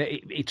closed. I mean,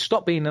 it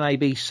stopped being an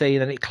ABC,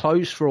 and then it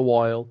closed for a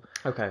while.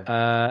 Okay,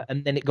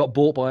 and then it got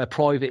bought by a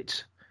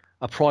private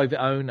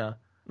owner.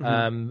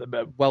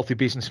 A wealthy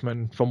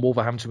businessman from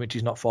Wolverhampton, which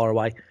is not far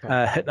away.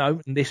 I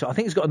think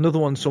it's got another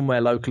one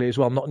somewhere locally as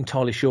well. I'm not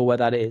entirely sure where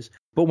that is.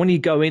 But when you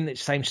go in,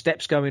 it's the same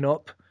steps going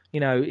up. You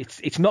know,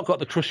 it's not got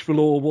the crushed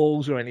velour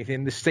walls or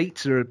anything. The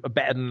seats are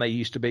better than they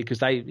used to be because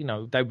they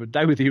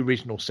were the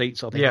original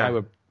seats. I think they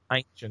were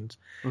ancient,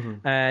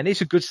 and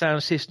it's a good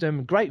sound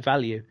system, great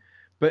value.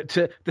 But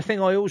the thing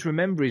I always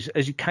remember is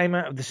as you came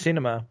out of the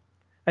cinema.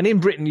 And in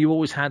Britain, you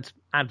always had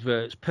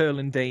adverts, Pearl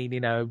and Dean, you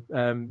know,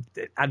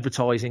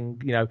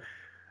 advertising, you know,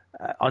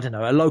 I don't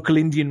know, a local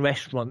Indian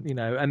restaurant, you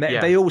know, and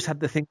they always had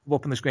the thing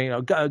up on the screen, you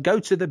know, go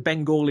to the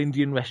Bengal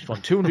Indian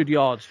restaurant, 200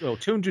 yards or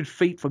 200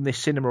 feet from this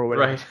cinema or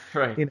whatever.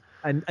 Right. You know,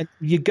 and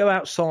you go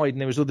outside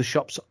and there was other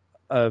shops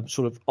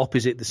sort of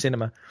opposite the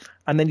cinema.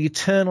 And then you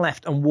turn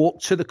left and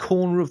walk to the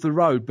corner of the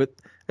road. But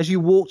as you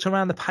walked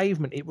around the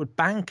pavement, it would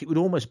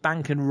almost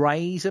bank and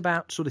raise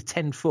about sort of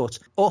 10 foot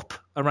up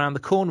around the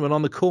corner. And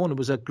on the corner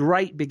was a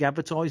great big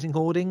advertising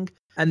hoarding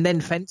and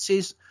then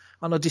fences.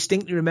 And I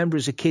distinctly remember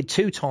as a kid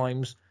 2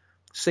 times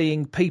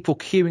seeing people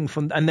queuing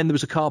and then there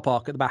was a car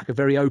park at the back, a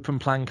very open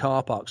plan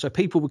car park. So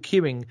people were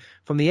queuing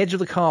from the edge of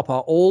the car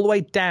park all the way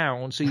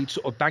down. So you'd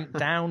sort of bank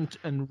down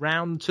and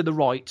round to the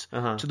right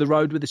to the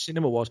road where the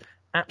cinema was.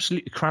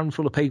 Absolutely crammed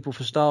full of people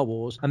for Star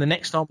Wars. And the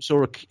next time I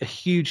saw a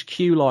huge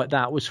queue like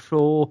that was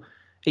for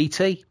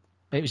E.T.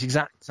 It was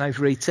exactly the same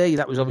for E.T.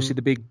 That was obviously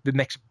the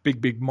next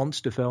big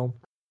monster film.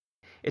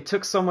 It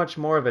took so much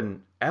more of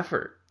an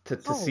effort to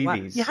see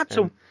these. You had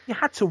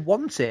to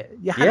want it.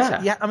 You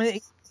had to, I mean,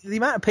 the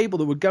amount of people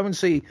that would go and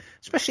see,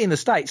 especially in the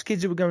States,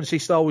 kids who would go and see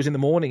Star Wars in the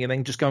morning and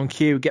then just go and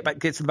queue, get to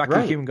the back of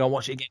the queue and go and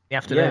watch it again in the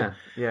afternoon.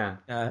 Yeah.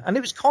 And it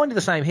was kind of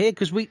the same here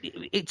because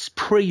it's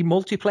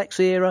pre-multiplex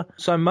era.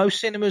 So most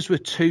cinemas were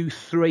 2,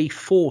 3,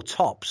 4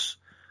 tops.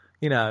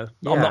 You know,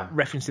 Yeah. I'm not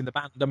referencing the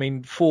band. I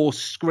mean, 4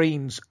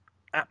 screens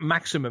at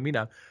maximum, you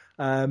know.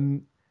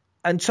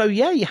 And so,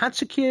 yeah, you had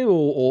to queue,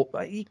 or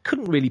you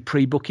couldn't really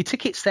pre-book your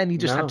tickets then. You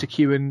just had to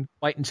queue and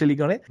wait until you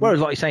got it. Whereas,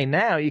 like you're saying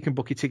now, you can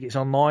book your tickets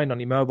online on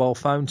your mobile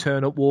phone,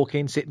 turn up, walk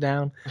in, sit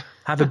down,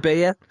 have a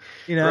beer,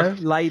 you know,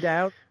 lay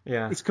down.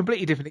 Yeah. It's a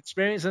completely different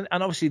experience. And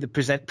obviously the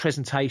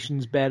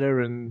presentation's better,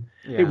 and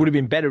it would have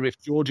been better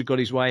if Georgia got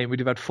his way and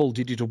we'd have had full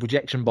digital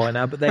projection by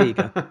now, but there you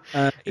go.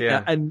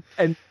 And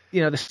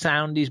you know, the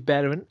sound is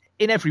better, and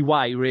in every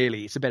way,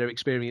 really, it's a better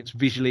experience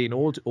visually and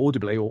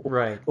audibly,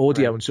 or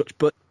audio and such.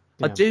 But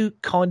I do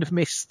kind of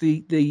miss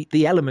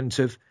the element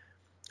of,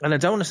 and I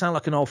don't want to sound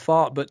like an old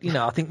fart, but, you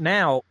know, I think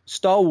now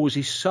Star Wars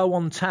is so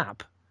on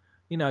tap.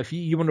 You know, if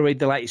you want to read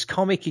the latest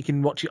comic, you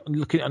can watch it,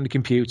 look at it on the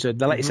computer.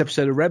 The latest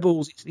episode of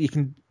Rebels, you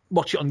can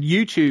watch it on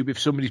YouTube if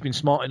somebody's been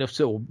smart enough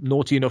to, or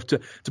naughty enough to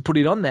put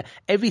it on there.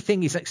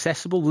 Everything is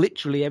accessible.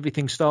 Literally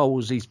everything Star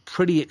Wars is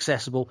pretty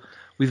accessible,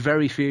 with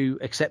very few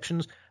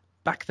exceptions.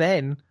 Back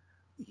then,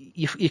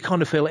 you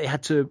kind of feel like you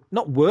had to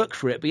not work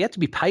for it, but you had to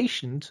be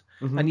patient,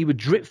 and you were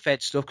drip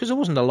fed stuff, because there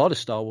wasn't a lot of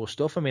Star Wars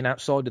stuff. I mean,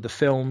 outside of the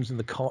films and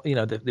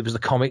there was the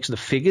comics and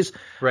the figures.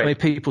 Right. I mean,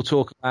 people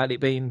talk about it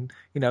being,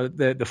 you know,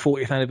 the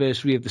 40th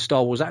anniversary of the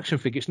Star Wars action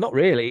figures. Not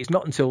really. It's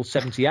not until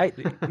 78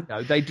 that, you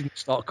know, they didn't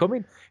start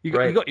coming. You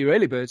got your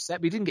early bird set,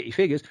 but you didn't get your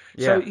figures.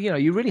 So, you know,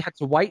 you really had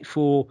to wait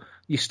for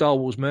your Star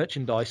Wars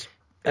merchandise.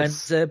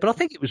 But I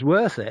think it was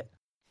worth it.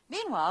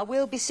 Meanwhile,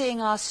 we'll be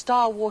seeing our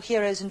Star War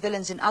heroes and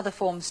villains in other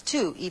forms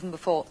too, even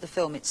before the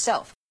film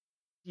itself.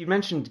 You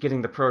mentioned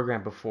getting the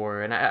program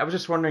before, and I was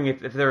just wondering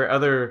if there are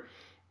other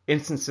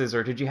instances,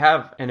 or did you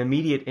have an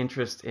immediate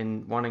interest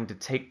in wanting to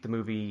take the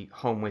movie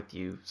home with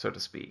you, so to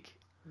speak?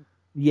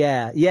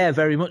 Yeah,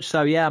 very much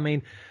so. Yeah, I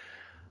mean,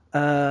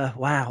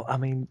 wow. I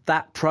mean,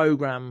 that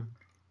program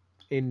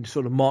in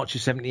sort of March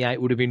of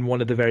 78 would have been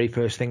one of the very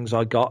first things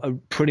I got.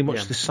 Pretty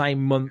much the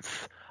same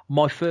month.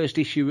 My first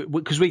issue,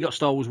 because we got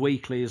Star Wars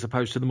Weekly as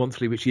opposed to the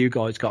monthly, which you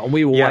guys got, and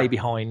we were way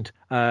behind.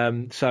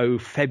 So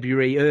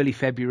early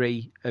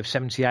February of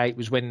 78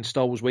 was when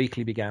Star Wars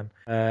Weekly began,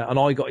 and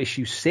I got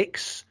issue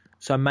 6.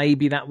 So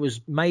maybe that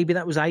was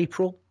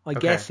April, I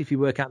guess, if you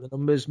work out the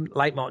numbers.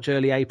 Late March,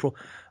 early April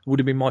would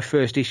have been my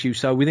first issue.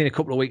 So within a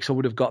couple of weeks, I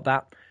would have got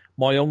that.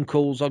 My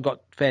uncles, I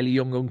got fairly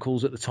young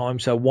uncles at the time,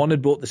 so one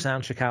had bought the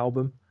soundtrack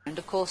album, and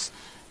of course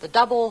the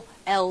double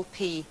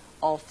LP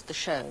of the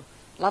show.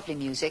 Lovely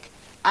music.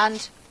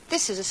 And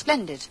this is a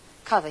splendid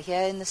cover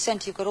here. In the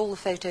centre, you've got all the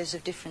photos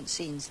of different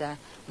scenes there,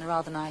 and a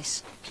rather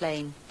nice,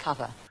 plain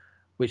cover.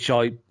 Which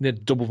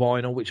double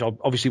vinyl, which I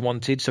obviously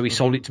wanted, so he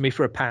sold it to me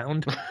for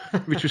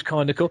 £1, which was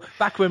kind of cool.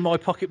 Back when my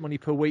pocket money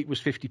per week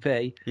was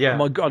 50p,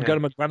 I'd go to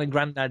my gran and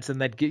granddad's,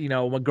 and they'd get, you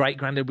know, my great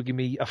granddad would give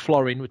me a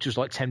florin, which was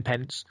like 10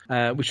 pence,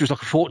 which was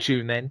like a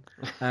fortune then.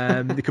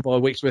 They could buy a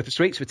week's worth of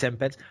sweets for 10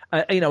 pence,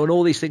 you know, and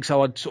all these things.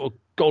 So I'd sort of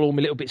got all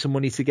my little bits of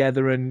money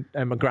together, and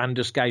my gran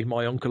just gave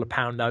my uncle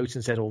 £1 note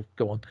and said, "Oh,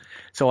 go on."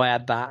 So I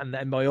had that, and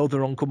then my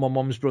other uncle, my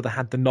mum's brother,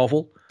 had the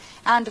novel,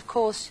 and of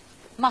course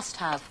must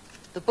have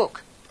the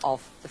book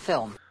of the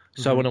film.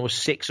 So when I was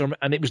 6,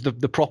 and it was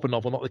the proper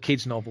novel, not the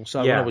kids' novel.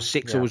 So when I was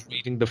 6, I was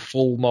reading the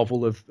full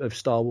novel of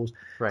Star Wars.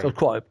 Right. So I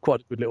was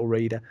quite a good little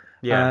reader.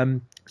 Yeah.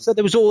 So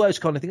there was all those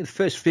kind of things. The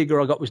first figure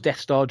I got was Death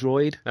Star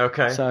Droid.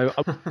 Okay. So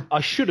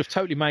I should have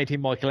totally made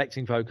him my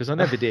collecting focus. I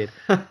never did.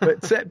 But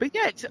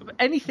yeah, it's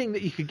anything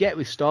that you could get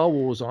with Star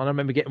Wars on. I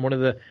remember getting one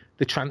of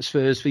the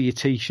transfers for your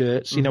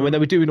T-shirts. You know, when they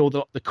were doing all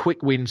the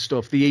quick win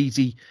stuff, the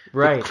easy,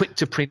 the quick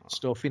to print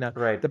stuff. You know,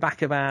 the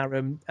back of our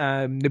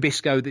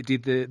Nabisco that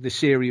did the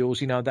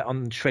cereals. You know, that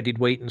on shredded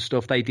wheat and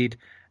stuff. They did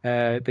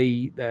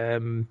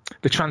the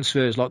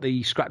transfers, like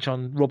the scratch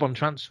on rub on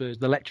transfers,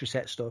 the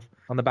Letraset stuff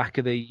on the back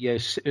of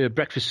the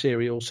breakfast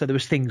cereal. So there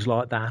was things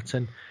like that,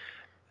 and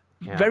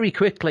very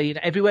quickly,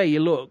 everywhere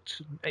you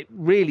looked, it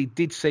really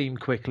did seem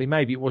quickly.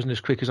 Maybe it wasn't as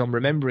quick as I'm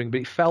remembering,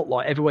 but it felt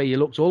like everywhere you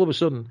looked, all of a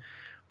sudden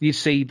you'd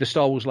see the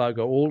Star Wars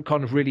logo, all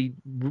kind of really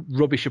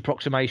rubbish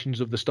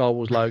approximations of the Star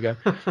Wars logo.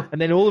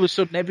 And then all of a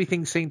sudden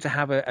everything seemed to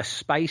have a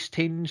space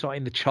tinge, like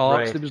in the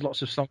charts. There was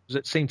lots of songs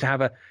that seemed to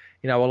have a,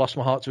 you know, I lost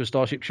my heart to a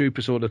Starship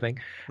Trooper sort of thing.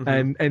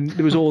 And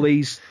there was all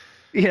these,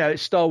 you know,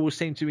 Star Wars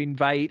seemed to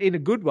invade, in a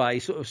good way,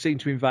 sort of seemed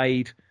to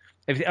invade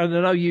everything. And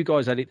I know you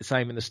guys had it the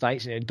same in the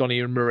States, you know, Donnie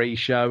and Marie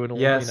show and all,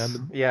 you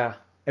know,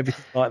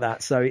 everything like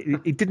that. So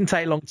it didn't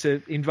take long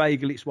to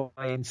inveigle its way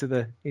into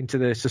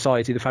the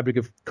society, the fabric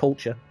of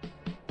culture.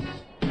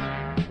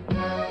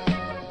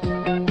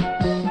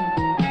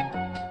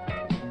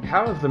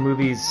 How have the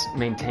movies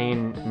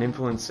maintained an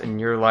influence in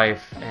your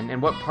life,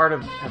 and what part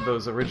have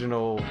those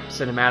original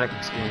cinematic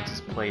experiences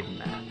played in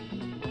that?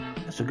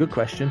 That's a good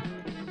question.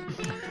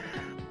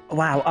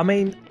 Wow, I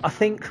mean, I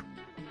think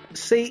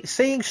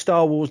seeing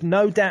Star Wars,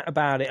 no doubt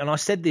about it, and I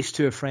said this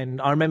to a friend,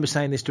 I remember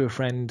saying this to a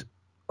friend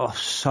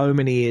so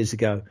many years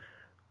ago.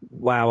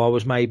 Wow, I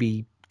was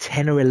maybe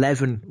 10 or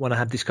 11 when I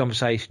had this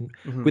conversation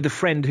with a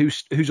friend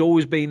who's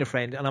always been a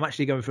friend, and I'm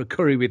actually going for a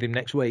curry with him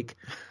next week,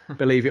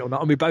 believe it or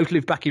not. And we both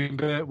live back in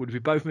Burtwood. We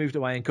both moved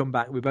away and come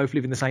back. We both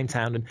live in the same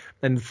town. And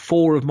then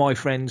 4 of my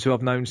friends who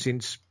I've known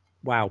since,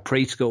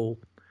 preschool,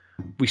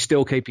 we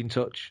still keep in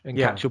touch and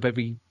catch up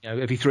every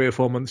 3 or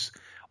 4 months.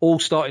 All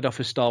started off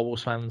as Star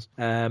Wars fans.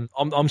 I'm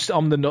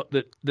the nut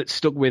that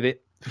stuck with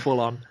it full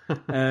on,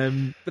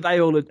 but they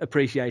all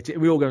appreciate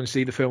it. We all go and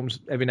see the films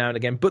every now and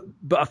again. But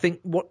I think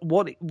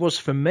what it was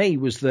for me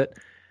was that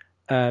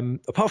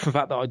apart from the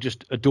fact that I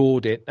just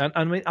adored it, and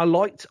I mean I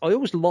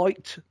always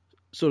liked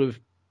sort of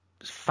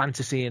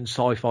fantasy and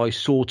sci-fi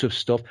sort of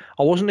stuff.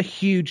 I wasn't a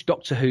huge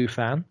Doctor Who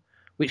fan,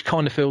 which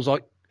kind of feels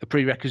like a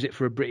prerequisite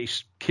for a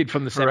British kid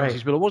from the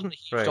 70s, but I wasn't a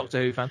huge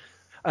Doctor Who fan.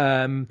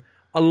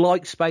 I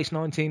liked Space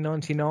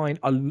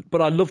 1999,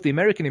 but I loved the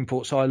American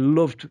import, so I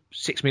loved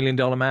 $6 Million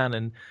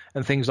Man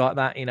and things like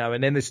that,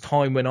 And then as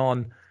time went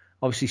on,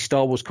 obviously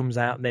Star Wars comes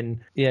out,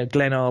 and then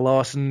Glenn R.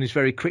 Larson is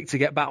very quick to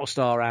get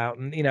Battlestar out,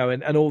 and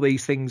and all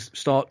these things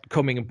start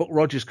coming, and Buck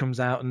Rogers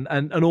comes out,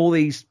 and all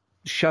these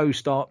shows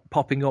start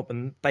popping up,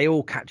 and they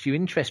all catch your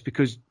interest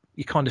because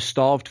you're kind of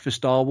starved for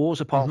Star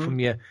Wars, apart from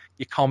your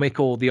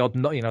comic or the odd,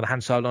 the Han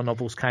Solo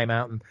novels came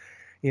out, and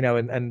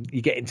and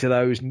you get into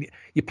those, and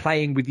you're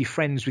playing with your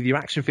friends with your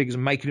action figures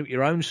and making up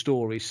your own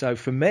stories. So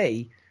for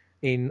me,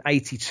 in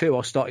 '82,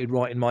 I started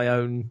writing my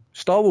own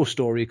Star Wars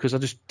story because I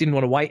just didn't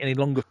want to wait any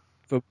longer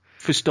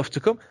for stuff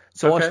to come.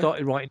 So I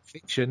started writing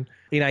fiction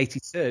in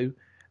 '82,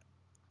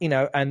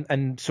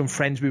 and some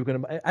friends, we were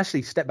going to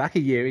actually step back a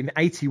year. In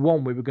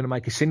 '81, we were going to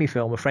make a cine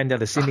film. A friend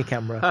had a cine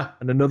camera,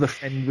 and another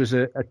friend was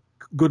a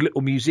good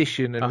little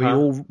musician, and we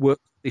all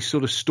worked this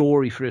sort of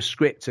story for a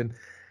script, and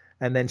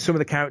then some of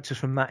the characters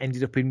from that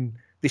ended up in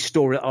this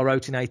story that I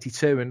wrote in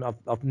 '82, and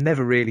I've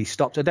never really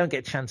stopped. I don't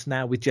get a chance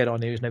now with Jedi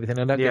News and everything.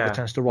 I don't get a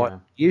chance to write like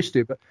I used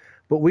to, but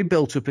we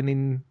built up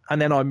and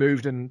then I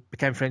moved and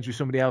became friends with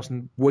somebody else,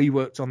 and we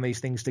worked on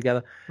these things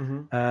together,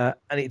 and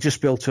it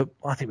just built up.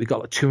 I think we got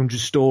like 200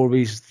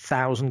 stories,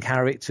 1,000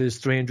 characters,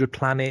 300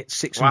 planets,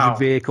 600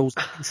 vehicles.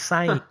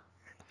 Insane.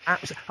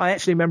 I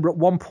actually remember at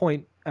one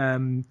point,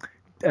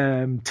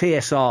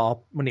 TSR,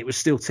 when it was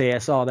still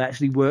TSR, they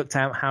actually worked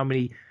out how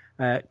many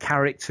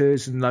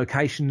characters and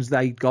locations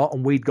they got,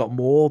 and we'd got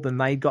more than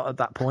they got at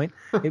that point.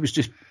 It was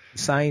just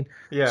insane.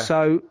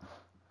 So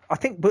I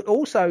think, but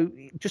also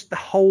just the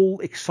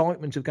whole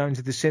excitement of going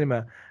to the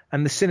cinema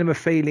and the cinema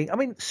feeling. I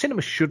mean,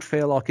 cinema should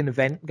feel like an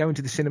event. Going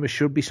to the cinema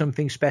should be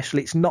something special.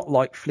 It's not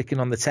like flicking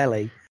on the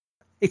telly.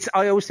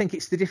 I always think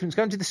it's the difference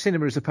going to the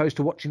cinema as opposed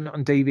to watching it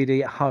on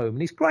DVD at home.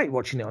 And it's great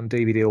watching it on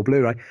DVD or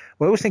Blu-ray.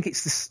 But I always think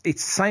it's the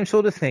same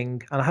sort of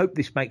thing, and I hope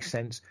this makes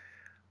sense.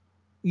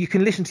 You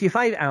can listen to your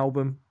favourite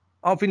album.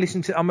 I'm a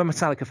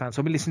Metallica fan,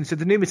 so I've been listening to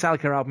the new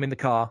Metallica album in the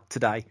car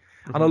today,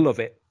 and I love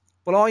it.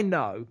 But I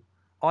know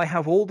I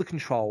have all the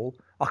control.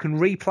 I can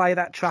replay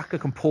that track, I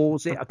can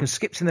pause it, I can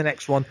skip to the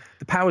next one.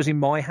 The power's in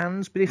my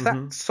hands. But if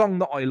that song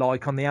that I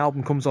like on the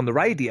album comes on the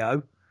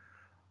radio,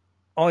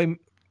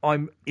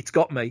 it's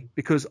got me,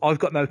 because I've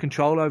got no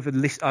control over the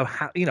list.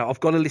 I've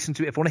got to listen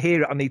to it. If I want to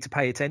hear it, I need to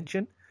pay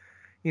attention.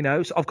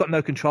 So I've got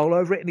no control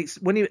over it. And it's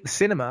when you're at the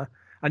cinema,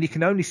 and you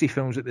can only see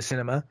films at the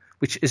cinema,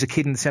 which as a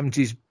kid in the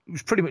 70s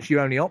was pretty much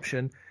your only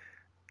option.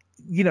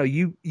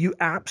 You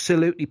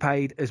absolutely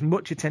paid as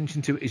much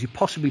attention to it as you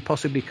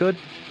possibly could.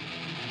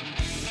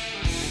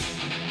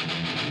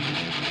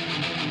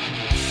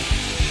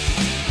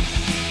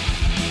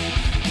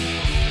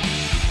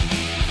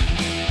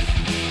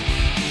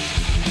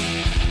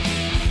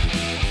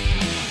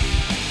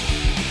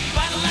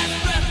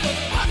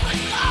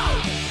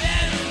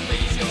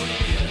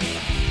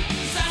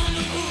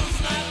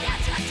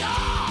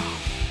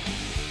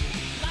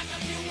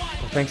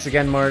 Thanks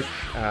again, Mark.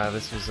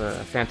 This was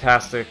a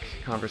fantastic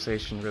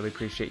conversation. Really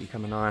appreciate you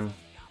coming on.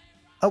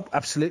 Oh,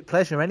 absolute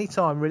pleasure.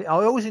 Anytime, really.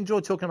 I always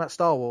enjoy talking about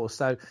Star Wars.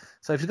 So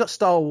if you've got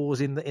Star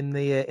Wars in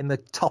the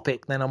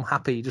topic, then I'm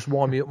happy. Just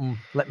wind me up and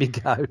let me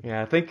go.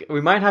 Yeah, I think we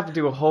might have to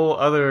do a whole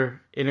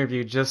other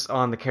interview just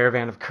on the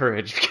Caravan of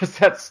Courage,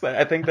 because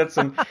I think that's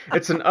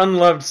it's an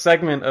unloved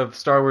segment of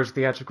Star Wars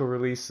theatrical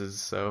releases.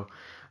 So.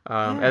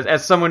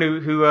 As someone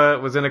who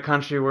was in a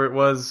country where it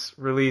was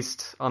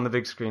released on the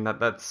big screen,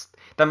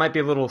 that might be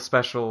a little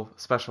special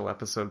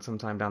episode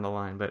sometime down the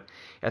line. But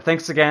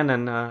thanks again,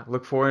 and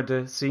look forward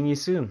to seeing you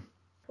soon.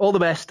 All the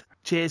best.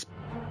 Cheers.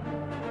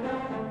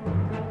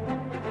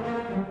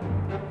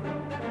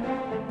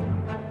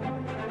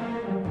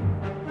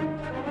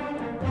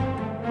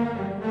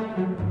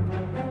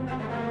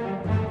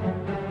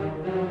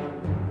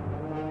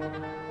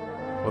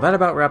 Well, that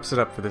about wraps it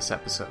up for this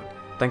episode.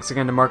 Thanks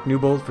again to Mark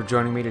Newbold for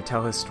joining me to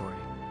tell his story.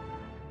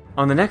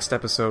 On the next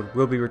episode,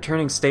 we'll be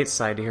returning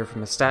stateside to hear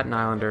from a Staten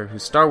Islander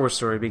whose Star Wars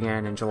story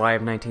began in July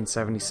of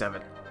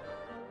 1977.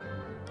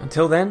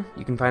 Until then,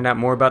 you can find out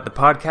more about the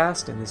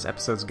podcast and this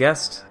episode's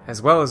guest,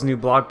 as well as new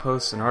blog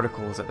posts and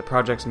articles at the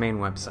project's main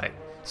website,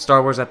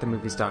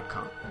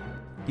 StarWarsAtTheMovies.com.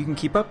 You can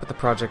keep up with the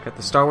project at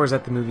the Star Wars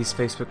at the Movies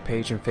Facebook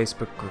page and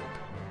Facebook group,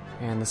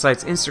 and the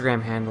site's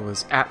Instagram handle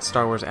is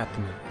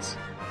 @StarWarsAtTheMovies.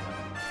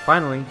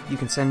 Finally, you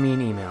can send me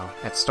an email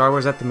at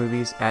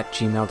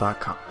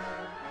starwarsatthemovies@gmail.com.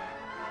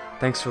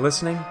 Thanks for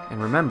listening,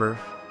 and remember...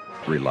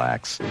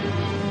 Relax.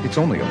 It's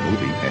only a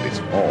movie, and it's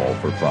all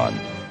for fun.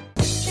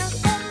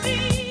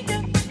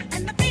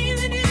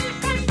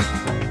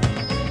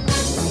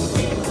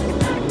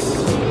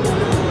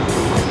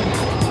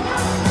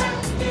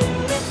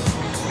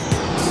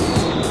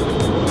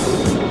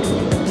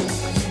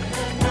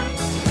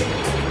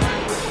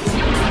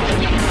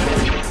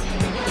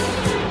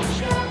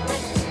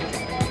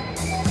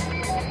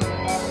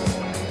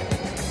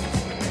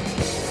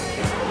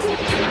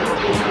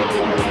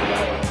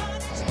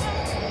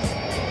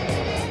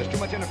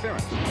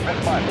 Red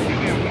 5, see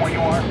you. Where you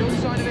are? No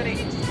sign of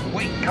any.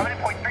 Wait, coming in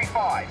point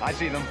 35. I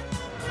see them.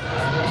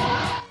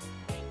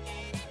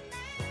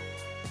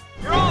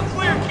 You're all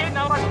clear, kid.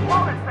 Now let's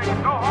blow this thing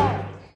and go home.